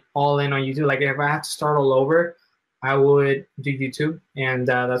going all in on YouTube. Like if I had to start all over, I would do YouTube, and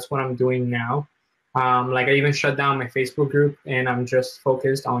that's what I'm doing now. Like I even shut down my Facebook group, and I'm just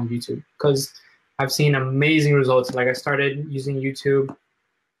focused on YouTube because I've seen amazing results. Like I started using YouTube,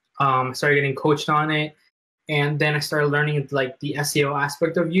 started getting coached on it, and then I started learning like the SEO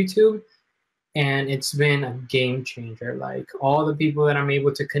aspect of YouTube, and it's been a game changer. Like all the people that I'm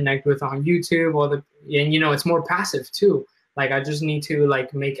able to connect with on YouTube, and you know, it's more passive too. Like I just need to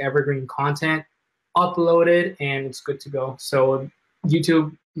like make evergreen content, upload it, and it's good to go. So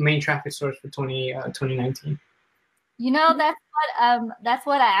YouTube main traffic source for 2019. You know, that's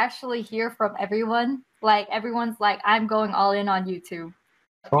what I actually hear from everyone. Like everyone's like, I'm going all in on YouTube.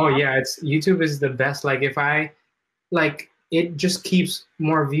 Oh yeah, YouTube is the best. Like if I like it just keeps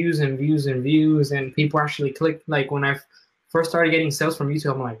more views and views and views, and people actually click. Like when I first started getting sales from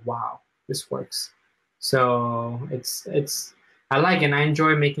YouTube, I'm like, wow, this works. So it's I like it, and I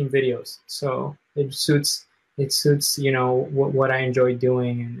enjoy making videos. So it suits you know what I enjoy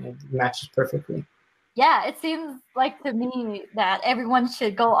doing, and it matches perfectly. Yeah, it seems like to me that everyone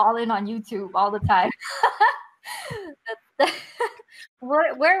should go all in on YouTube all the time.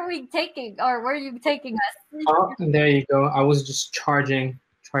 Where are we taking, or where are you taking us? Oh, and there you go. I was just charging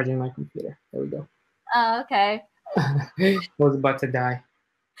my computer. There we go. Oh, okay. It was about to die.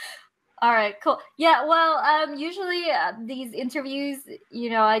 All right, cool. Yeah, well, usually these interviews, you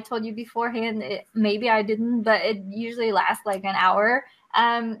know, I told you beforehand, maybe I didn't, but it usually lasts like an hour.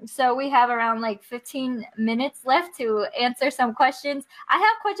 So we have around like 15 minutes left to answer some questions. I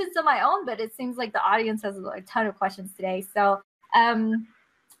have questions of my own, but it seems like the audience has a ton of questions today. So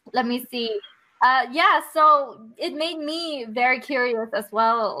let me see. Yeah, so it made me very curious as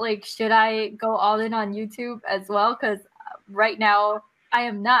well. Like, should I go all in on YouTube as well? Because right now I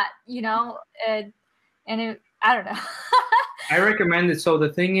am not, you know, and I don't know. I recommend it. So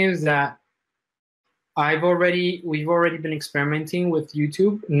the thing is that we've already been experimenting with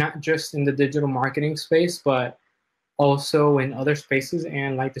YouTube, not just in the digital marketing space, but also in other spaces.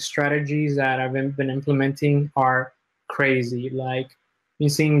 And like the strategies that I've been implementing are crazy. Like been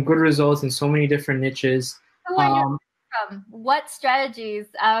seeing good results in so many different niches. Who are you from? What strategies?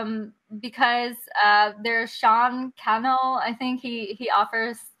 Because there's Sean Cannell. I think he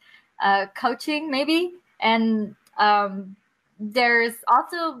offers coaching maybe, and there's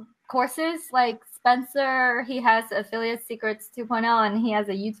also courses like Spencer. He has Affiliate Secrets 2.0, and he has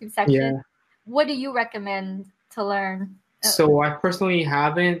a YouTube section. Yeah. What do you recommend to learn? So I personally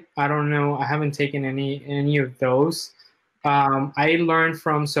haven't. I don't know. I haven't taken any of those. I learned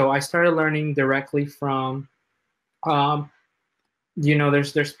from. So I started learning directly from.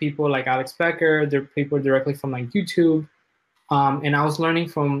 There's people like Alex Becker. There are people directly from like YouTube, and I was learning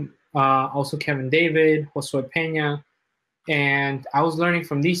from also Kevin David, Josue Peña, and I was learning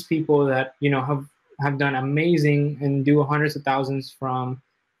from these people that have done amazing and do hundreds of thousands from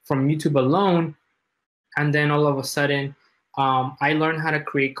YouTube alone. And then all of a sudden, I learned how to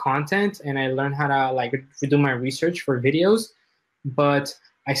create content, and I learned how to like do my research for videos, but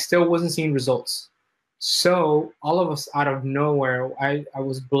I still wasn't seeing results. So all of us out of nowhere, I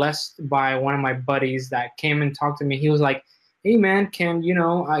was blessed by one of my buddies that came and talked to me. He was like, "Hey man,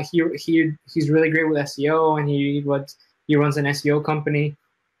 he's really great with SEO, and he runs an SEO company."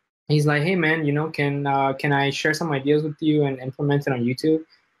 He's like, "Hey man, can I share some ideas with you and implement it on YouTube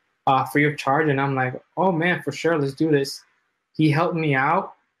free of charge?" And I'm like, "Oh man, for sure, let's do this." He helped me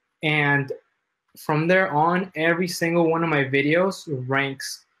out, and from there on, every single one of my videos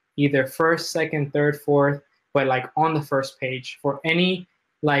ranks either first, second, third, fourth, but like on the first page for any,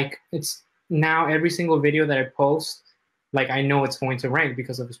 like, it's now every single video that I post, like I know it's going to rank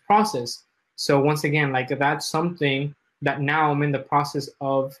because of this process. So once again, like that's something that now I'm in the process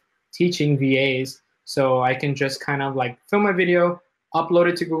of teaching VAs, so I can just kind of like film my video, upload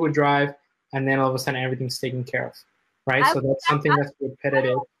it to Google Drive, and then all of a sudden everything's taken care of, right? So that's something that's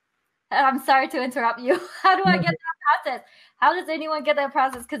repetitive. I'm sorry to interrupt you. How do I get that process? How does anyone get that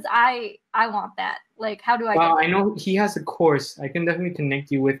process? Because I want that. Like, how do I get that? I know he has a course. I can definitely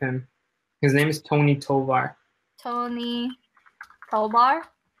connect you with him. His name is Tony Tovar. Tony Tovar?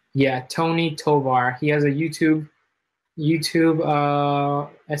 Yeah, Tony Tovar. He has a YouTube SEO,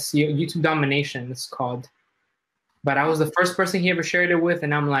 YouTube Domination, it's called. But I was the first person he ever shared it with,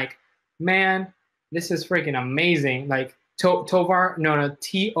 and I'm like, man, this is freaking amazing. Like, Tovar, no,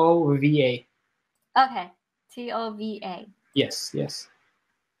 Tova. Okay, Tova. Yes.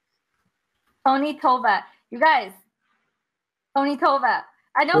 Tony Tova. You guys, Tony Tova.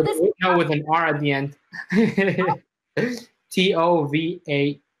 I know this. No, with an R at the end. Tovar.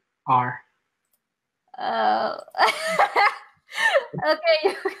 Okay,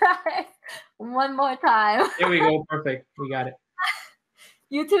 you guys. One more time. Here we go. Perfect. We got it.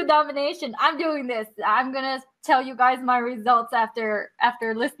 YouTube Domination. I'm doing this. I'm gonna tell you guys my results after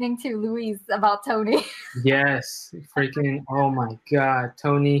listening to Luis about Tony. Yes, freaking! Oh my God,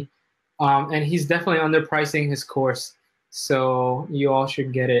 Tony. And he's definitely underpricing his course, so you all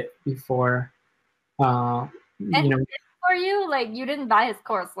should get it before. And he did it for you? Like, you didn't buy his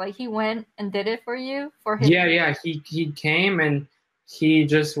course? Like, he went and did it for you for his? Yeah. He came and he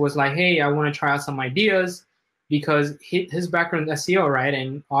just was like, "Hey, I want to try out some ideas," because his background is SEO, right?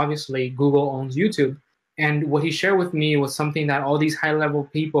 And obviously Google owns YouTube. And what he shared with me was something that all these high-level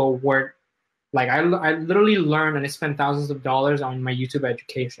people were like. I literally learned, and I spent thousands of dollars on my YouTube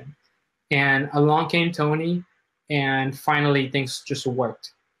education. And along came Tony, and finally things just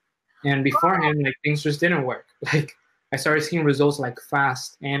worked. And beforehand, like, things just didn't work. Like, I started seeing results like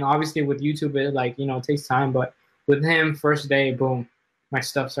fast. And obviously with YouTube, it takes time. But with him, first day, boom, my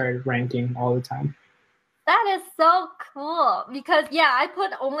stuff started ranking all the time. That is so cool, because I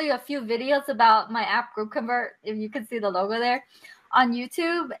put only a few videos about my app GroupConvert, if you can see the logo there, on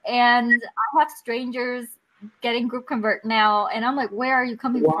YouTube, and I have strangers getting GroupConvert now, and I'm like, where are you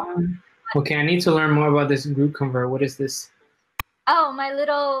coming from? Okay, I need to learn more about this GroupConvert. What is this? Oh, my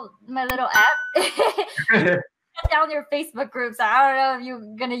little app. Down your Facebook groups. I don't know if you're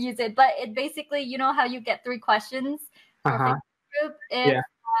gonna use it, but it basically, you know how you get 3 questions for a Facebook group? If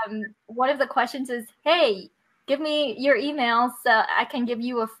one of the questions is, hey, give me your email so I can give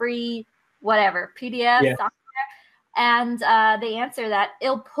you a free whatever PDF software, and they answer that,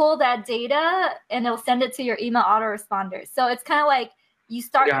 it'll pull that data and it'll send it to your email autoresponder. So it's kind of like you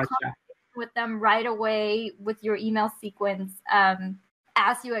start conversating with them right away with your email sequence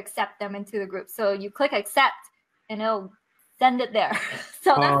as you accept them into the group. So you click accept and it'll send it there.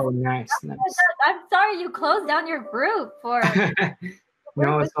 So nice. I'm sorry you closed down your group for.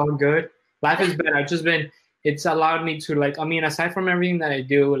 No, it's all good. Life has been, it's allowed me to, like, I mean, aside from everything that I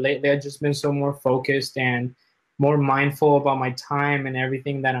do lately, I've just been so more focused and more mindful about my time and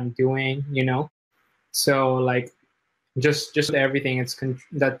everything that I'm doing, So, like, just everything.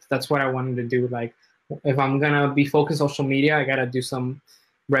 That's what I wanted to do. Like, if I'm gonna be focused on social media, I gotta do some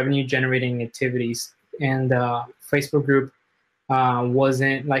revenue generating activities. And Facebook group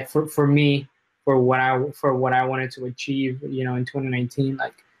wasn't like for me for what I wanted to achieve. You know, in 2019,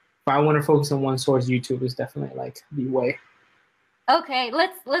 like if I want to focus on one source, YouTube is definitely like the way. Okay,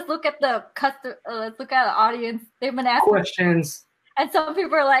 let's look at the let's look at the audience. They've been asking questions, and some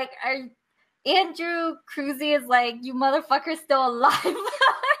people are like, Andrew Cruzy is like, you motherfuckers still alive?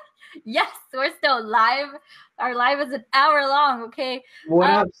 Yes, we're still alive. Our live is an hour long. Okay. What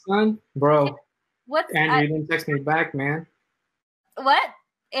up, son, bro? What's Andrew didn't text me back, man. What?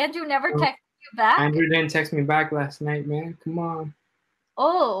 Andrew never texted you back? Andrew didn't text me back last night, man. Come on.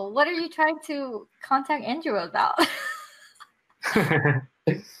 Oh, what are you trying to contact Andrew about?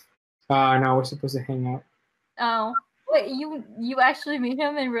 No, we're supposed to hang out. Oh, wait, you actually meet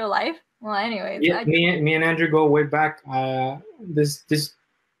him in real life? Well, anyways. Yeah, me and Andrew go way back.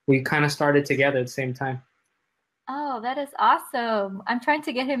 We kind of started together at the same time. Oh, that is awesome. I'm trying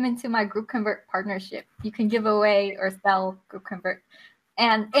to get him into my GroupConvert partnership. You can give away or sell GroupConvert.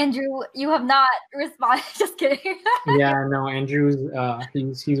 And Andrew, you have not responded. Just kidding. Yeah, no, Andrew's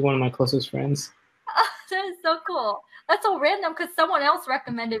he's one of my closest friends. Oh, that is so cool. That's so random because someone else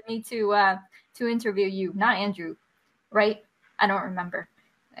recommended me to interview you, not Andrew, right? I don't remember.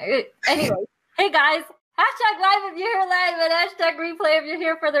 Anyway, hey guys, hashtag live if you're here live and hashtag replay if you're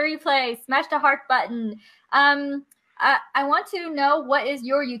here for the replay. Smash the heart button. I want to know what is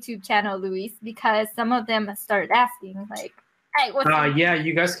your YouTube channel, Luis, because some of them started asking like, hey, what's yeah,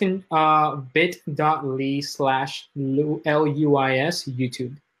 you guys can bit.ly/LUIS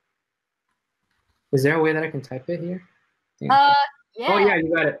YouTube. Is there a way that I can type it here? Yeah. Oh yeah,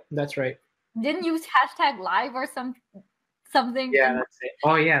 you got it. That's right. Didn't use hashtag live or something? Yeah, that's it.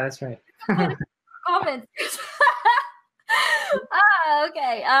 Oh yeah, that's right. Comments.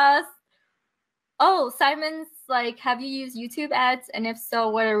 Okay. Oh, Simon's like, have you used YouTube ads? And if so,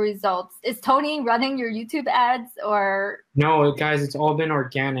 what are results? Is Tony running your YouTube ads or? No, guys, it's all been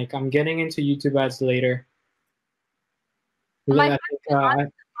organic. I'm getting into YouTube ads later. My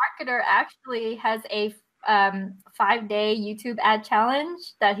marketer actually has a 5-day YouTube ad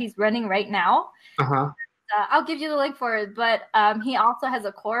challenge that he's running right now. I'll give you the link for it, but he also has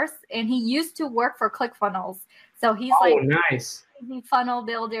a course, and he used to work for ClickFunnels, so he's nice. He's a funnel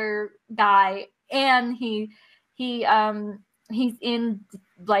builder guy, and he's in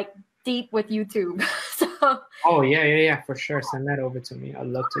like deep with YouTube. So yeah, for sure. Send that over to me. I'd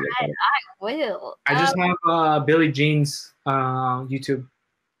love to look at it. I will. I just have Billy Jean's YouTube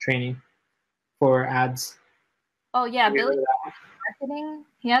training for ads. Oh yeah, Billy marketing.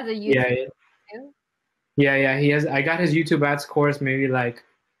 He has a YouTube. Yeah. He has. I got his YouTube ads course maybe like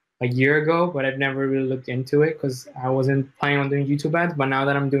a year ago, but I've never really looked into it because I wasn't planning on doing YouTube ads. But now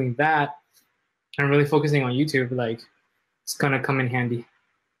that I'm doing that, I'm really focusing on YouTube. Like, it's gonna come in handy.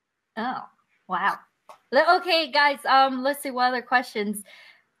 Oh wow. Okay, guys. Let's see what other questions.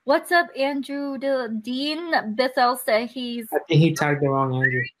 What's up, Andrew? Dean Bithell said he's. I think he tagged the wrong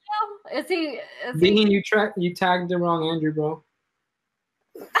Andrew. Is he? Dean, you tagged the wrong Andrew, bro.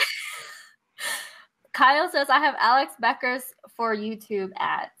 Kyle says I have Alex Becker's for YouTube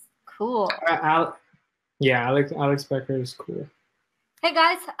ads. Cool. Alex Becker is cool. Hey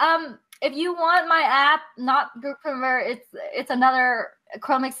guys, if you want my app, not GroupConvert, it's another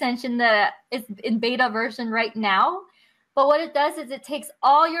Chrome extension that is in beta version right now. But what it does is it takes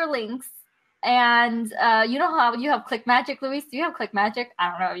all your links, and you know how you have ClickMagick, Luis? Do you have ClickMagick? I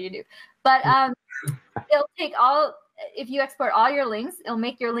don't know if you do. But it'll take all, if you export all your links, it'll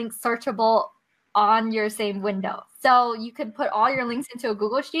make your links searchable on your same window. So you can put all your links into a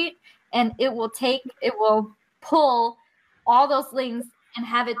Google Sheet, and it will pull all those links and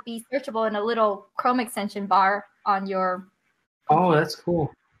have it be searchable in a little Chrome extension bar on your. Oh, that's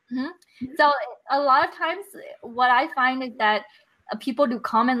cool. Mm-hmm. So a lot of times what I find is that people do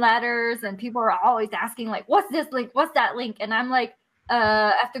comment ladders, and people are always asking like, what's this link? What's that link? And I'm like,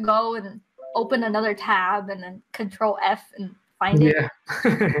 I have to go and open another tab and then Control F and find it.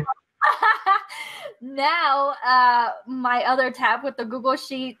 Yeah. Now, my other tab with the Google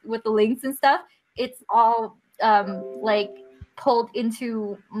Sheet with the links and stuff, it's all like pulled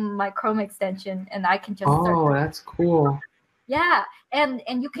into my Chrome extension, and I can just. Oh, that's cool. Yeah, and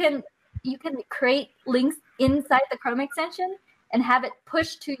you can create links inside the Chrome extension and have it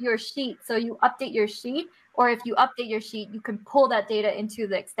pushed to your sheet. So you update your sheet, or if you update your sheet, you can pull that data into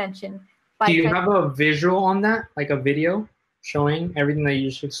the extension. Do you have a visual on that, like a video showing everything that you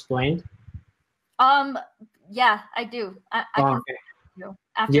just explained? Yeah, I do. I can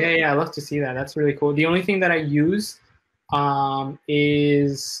okay. Yeah, I'd love to see that. That's really cool. The only thing that I use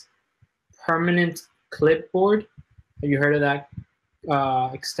is permanent clipboard. Have you heard of that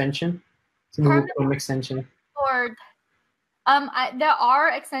extension? It's a Google Chrome extension. Clipboard. There are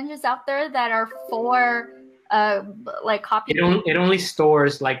extensions out there that are for like copy. It only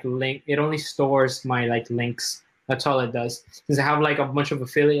stores like link. It only stores my like links. That's all it does. Since I have like a bunch of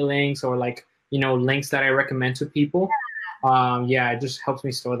affiliate links or like links that I recommend to people. Yeah, it just helps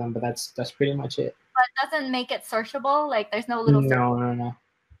me store them. But that's pretty much it. But it doesn't make it searchable. Like there's no little. No.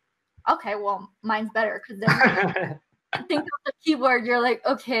 Okay, well, mine's better because then think of the keyword. You're like,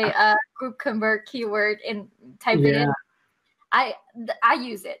 okay, GroupConvert keyword and type it in. I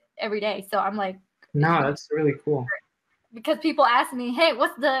use it every day, so I'm like, no, that's really cool. Because people ask me, hey,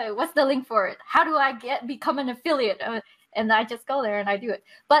 what's the link for it? How do I become an affiliate? And I just go there and I do it.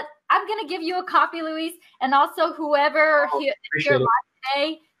 But I'm gonna give you a copy, Luis, and also whoever here live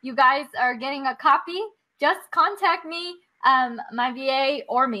today, you guys are getting a copy. Just contact me. My VA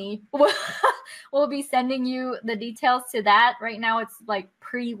or me will be sending you the details to that. Right now, it's like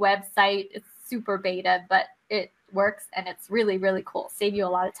pre-website. It's super beta, but it works and it's really, really cool. Save you a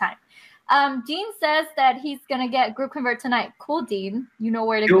lot of time. Dean says that he's gonna get GroupConvert tonight. Cool, Dean. You know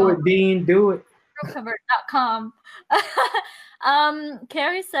where to go. Do it, Dean. Do it. GroupConvert.com.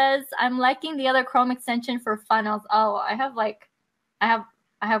 Carrie says I'm liking the other Chrome extension for funnels. Oh, I have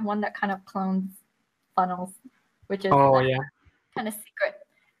one that kind of clones funnels, which is kind of secret.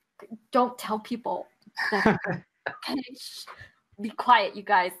 Don't tell people. Be quiet, you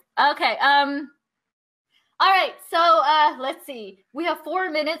guys. Okay. All right, so let's see. We have 4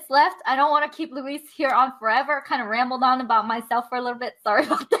 minutes left. I don't want to keep Luis here on forever. Kind of rambled on about myself for a little bit. Sorry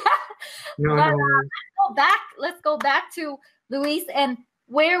about that. No, but, let's go back to Luis and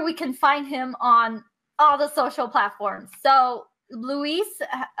where we can find him on all the social platforms. So Luis,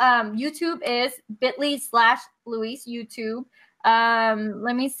 YouTube is bit.ly/Luis YouTube.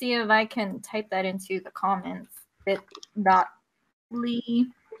 Let me see if I can type that into the comments. bit.ly.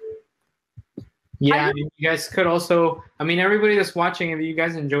 Yeah, you guys could also, everybody that's watching, if you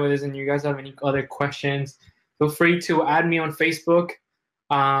guys enjoy this and you guys have any other questions, feel free to add me on Facebook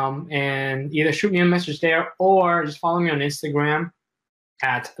and either shoot me a message there or just follow me on Instagram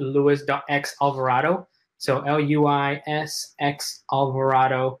at luis.xalvarado. So LUISX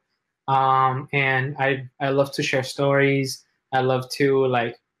Alvarado. And I love to share stories. I love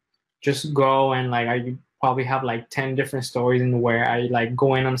to just go and I probably have 10 different stories in where I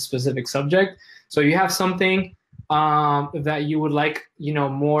go in on a specific subject. So you have something that you would like,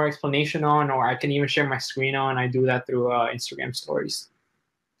 more explanation on, or I can even share my screen on. I do that through Instagram stories.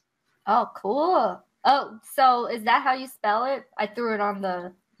 Oh, cool. Oh, so is that how you spell it? I threw it on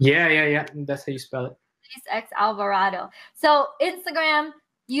the... Yeah. That's how you spell it. X Alvarado. So Instagram,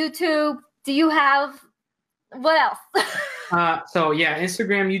 YouTube, do you have... What else? So yeah,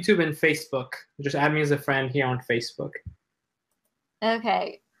 Instagram, YouTube, and Facebook. Just add me as a friend here on Facebook.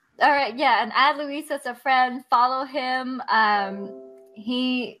 Okay. All right, yeah, and add Luis as a friend. Follow him.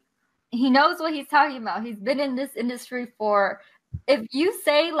 He knows what he's talking about. He's been in this industry for, if you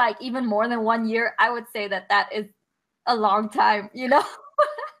say even more than 1 year, I would say that is a long time. Some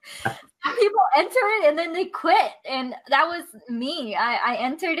people enter it and then they quit, and that was me. I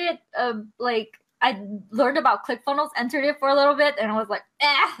entered it I learned about ClickFunnels, entered it for a little bit, and I was like,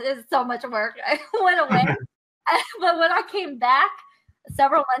 this is so much work. I went away. But when I came back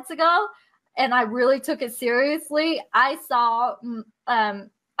several months ago and I really took it seriously, I saw,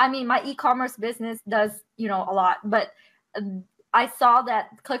 my e-commerce business does, a lot, but I saw that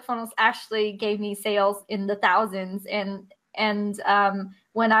ClickFunnels actually gave me sales in the thousands. And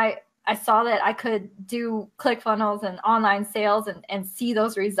when I saw that I could do ClickFunnels and online sales and see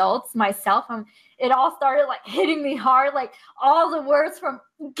those results myself, it all started hitting me hard, all the words from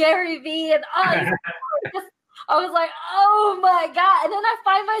Gary Vee and I was like, oh my God. And then I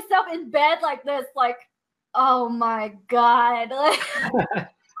find myself in bed like this, oh my God. It was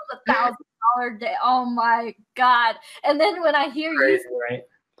 $1,000 day. Oh my God. And then when I hear you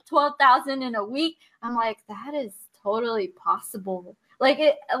 12,000 in a week, I'm like, that is totally possible.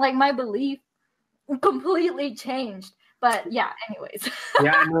 My belief completely changed. But yeah, anyways.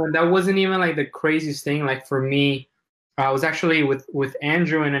 Yeah, no, that wasn't even the craziest thing. For me, I was actually with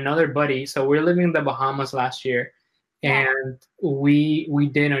Andrew and another buddy. So we were living in the Bahamas last year, and we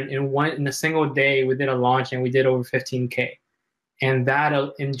did in a single day we did a launch and we did over 15K, and that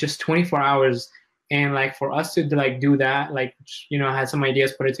in just 24 hours. And for us to do that, I had some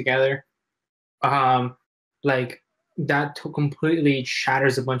ideas, put it together. That completely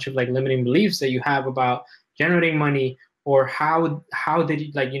shatters a bunch of limiting beliefs that you have about generating money or how did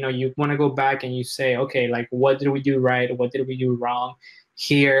you, like, you want to go back and you say, okay, like, what did we do right? What did we do wrong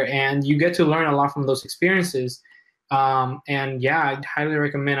here? And you get to learn a lot from those experiences. And yeah, I'd highly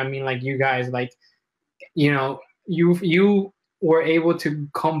recommend. I mean, like, you guys, like, you were able to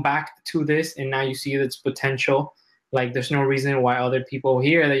come back to this, and now you see its potential. Like, there's no reason why other people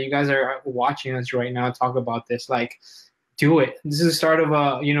here that you guys are watching us right now talk about this. Like, do it. This is the start of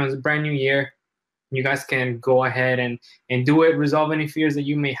it's a brand new year. You guys can go ahead and do it. Resolve any fears that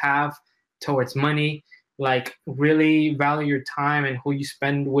you may have towards money. Like, really value your time and who you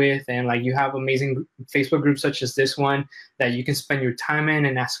spend with. And like, you have amazing Facebook groups such as this one that you can spend your time in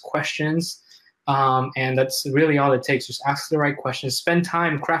and ask questions. And that's really all it takes. Just ask the right questions. Spend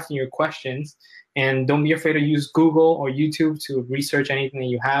time crafting your questions. And don't be afraid to use Google or YouTube to research anything that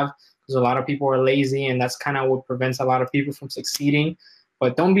you have, because a lot of people are lazy, and that's kind of what prevents a lot of people from succeeding.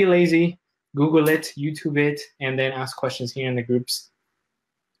 But don't be lazy. Google it, YouTube it, and then ask questions here in the groups.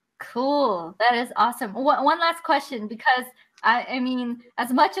 Cool. That is awesome. One last question, because I mean,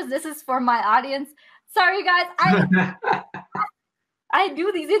 as much as this is for my audience, sorry guys, I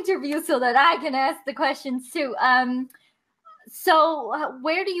do these interviews so that I can ask the questions too. So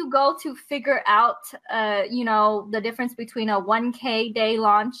where do you go to figure out, the difference between a 1K day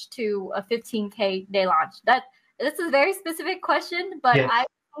launch to a 15K day launch? This is a very specific question, but yes. I've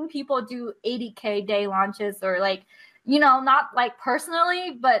seen people do 80K day launches, or like, not like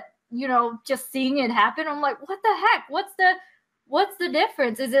personally, but, just seeing it happen. I'm like, what the heck? What's the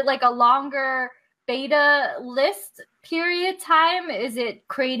difference? Is it like a longer beta list period time? Is it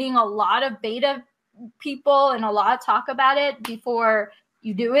creating a lot of beta people and a lot of talk about it before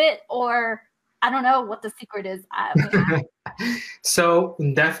you do it? Or I don't know what the secret is. So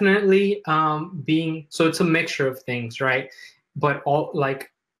definitely so it's a mixture of things, right? But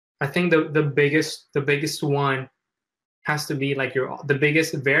I think the biggest one has to be like the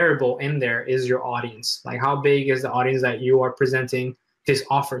biggest variable in there is your audience. Like, how big is the audience that you are presenting this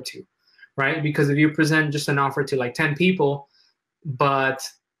offer to, right? Because if you present just an offer to like 10 people, but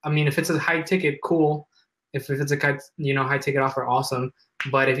I mean, if it's a high ticket, cool. If it's a high ticket offer, awesome.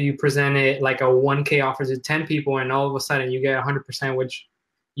 But if you present it like a 1K offer to 10 people, and all of a sudden you get 100%, which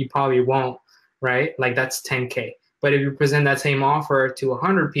you probably won't, right? Like, that's 10K. But if you present that same offer to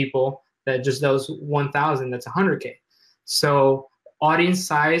 100 people that just does 1,000, that's 100K. So audience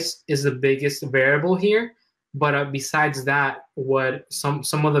size is the biggest variable here. But besides that, what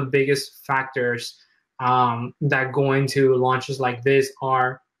some of the biggest factors that go into launches like this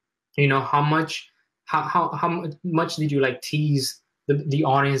are, how much did you like tease the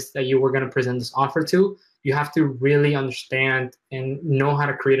audience that you were going to present this offer to? You have to really understand and know how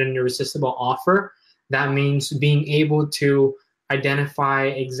to create an irresistible offer. That means being able to identify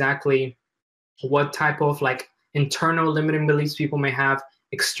exactly what type of like internal limiting beliefs people may have,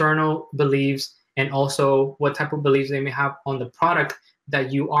 external beliefs, and also what type of beliefs they may have on the product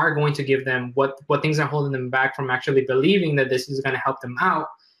that you are going to give them, what things are holding them back from actually believing that this is going to help them out.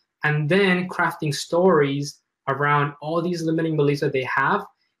 And then crafting stories around all these limiting beliefs that they have.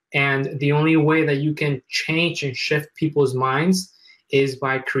 And the only way that you can change and shift people's minds is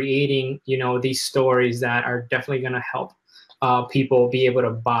by creating, these stories that are definitely going to help people be able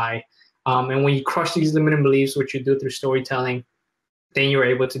to buy. And when you crush these limiting beliefs, which you do through storytelling, then you're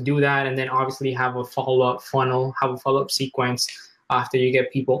able to do that. And then obviously have a follow-up funnel, have a follow-up sequence after you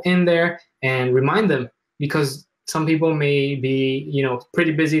get people in there, and remind them, because some people may be,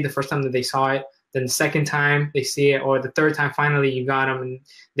 pretty busy the first time that they saw it. Then the second time they see it, or the third time finally you got them and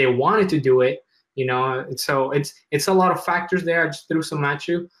they wanted to do it, So it's a lot of factors there. I just threw some at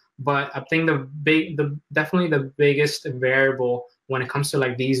you, but I think definitely the biggest variable when it comes to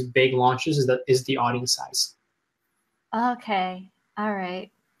like these big launches is the audience size. Okay, all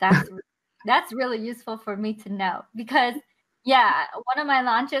right, that's really useful for me to know, because yeah, one of my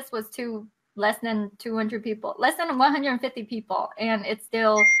launches was to less than 200 people, less than 150 people, and it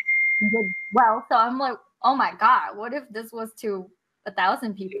still did well. So I'm like, oh my God, what if this was to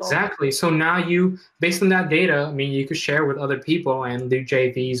 1,000 people? Exactly. So now you, based on that data, I mean, you could share with other people and do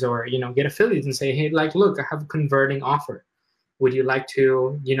JVs, or, get affiliates and say, hey, like, look, I have a converting offer. Would you like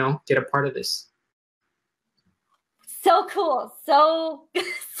to, get a part of this? So cool. So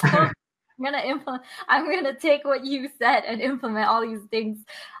I'm gonna take what you said and implement all these things.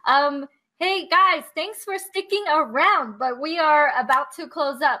 Hey guys, thanks for sticking around, but we are about to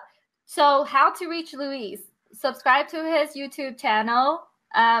close up. So how to reach Luis? Subscribe to his YouTube channel,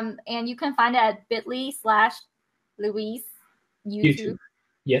 and you can find it at bit.ly/Luis YouTube.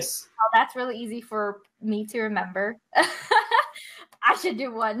 Yes. Oh, that's really easy for me to remember. I should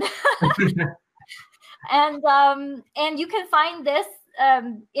do one. And you can find this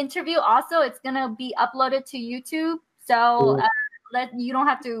interview also. It's gonna be uploaded to YouTube, so you don't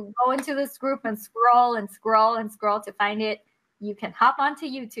have to go into this group and scroll and scroll and scroll to find it. You can hop onto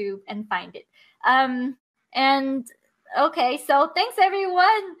YouTube and find it. And okay, so thanks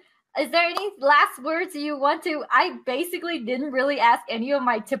everyone. Is there any last words you want to? I basically didn't really ask any of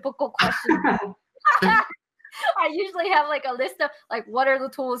my typical questions. I usually have like a list of like, what are the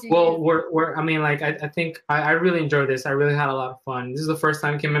tools you use? I mean, like, I think I really enjoyed this. I really had a lot of fun. This is the first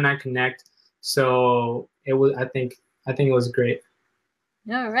time Kim and I connect, so it was. I think it was great.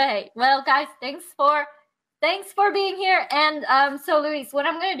 All right. Well, guys, thanks for being here. And so Luis, what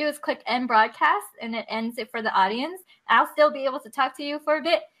I'm going to do is click end broadcast, and it ends it for the audience. I'll still be able to talk to you for a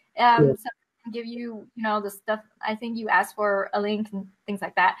bit. So I can give you, the stuff I think you asked for, a link and things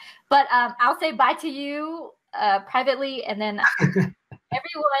like that. But I'll say bye to you privately, and then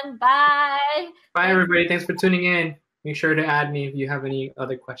everyone, bye. Bye, everybody. Thanks for tuning in. Make sure to add me if you have any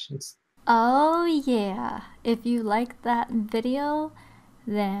other questions. Oh, yeah. If you like that video,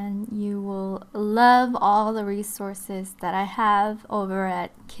 then you will love all the resources that I have over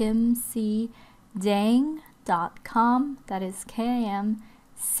at kimcdang.com. That is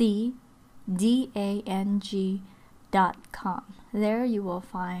KIMCDANG.com. There you will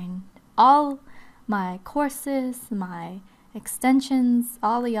find all my courses, my extensions,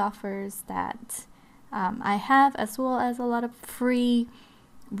 all the offers that I have, as well as a lot of free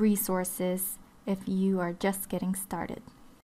resources if you are just getting started.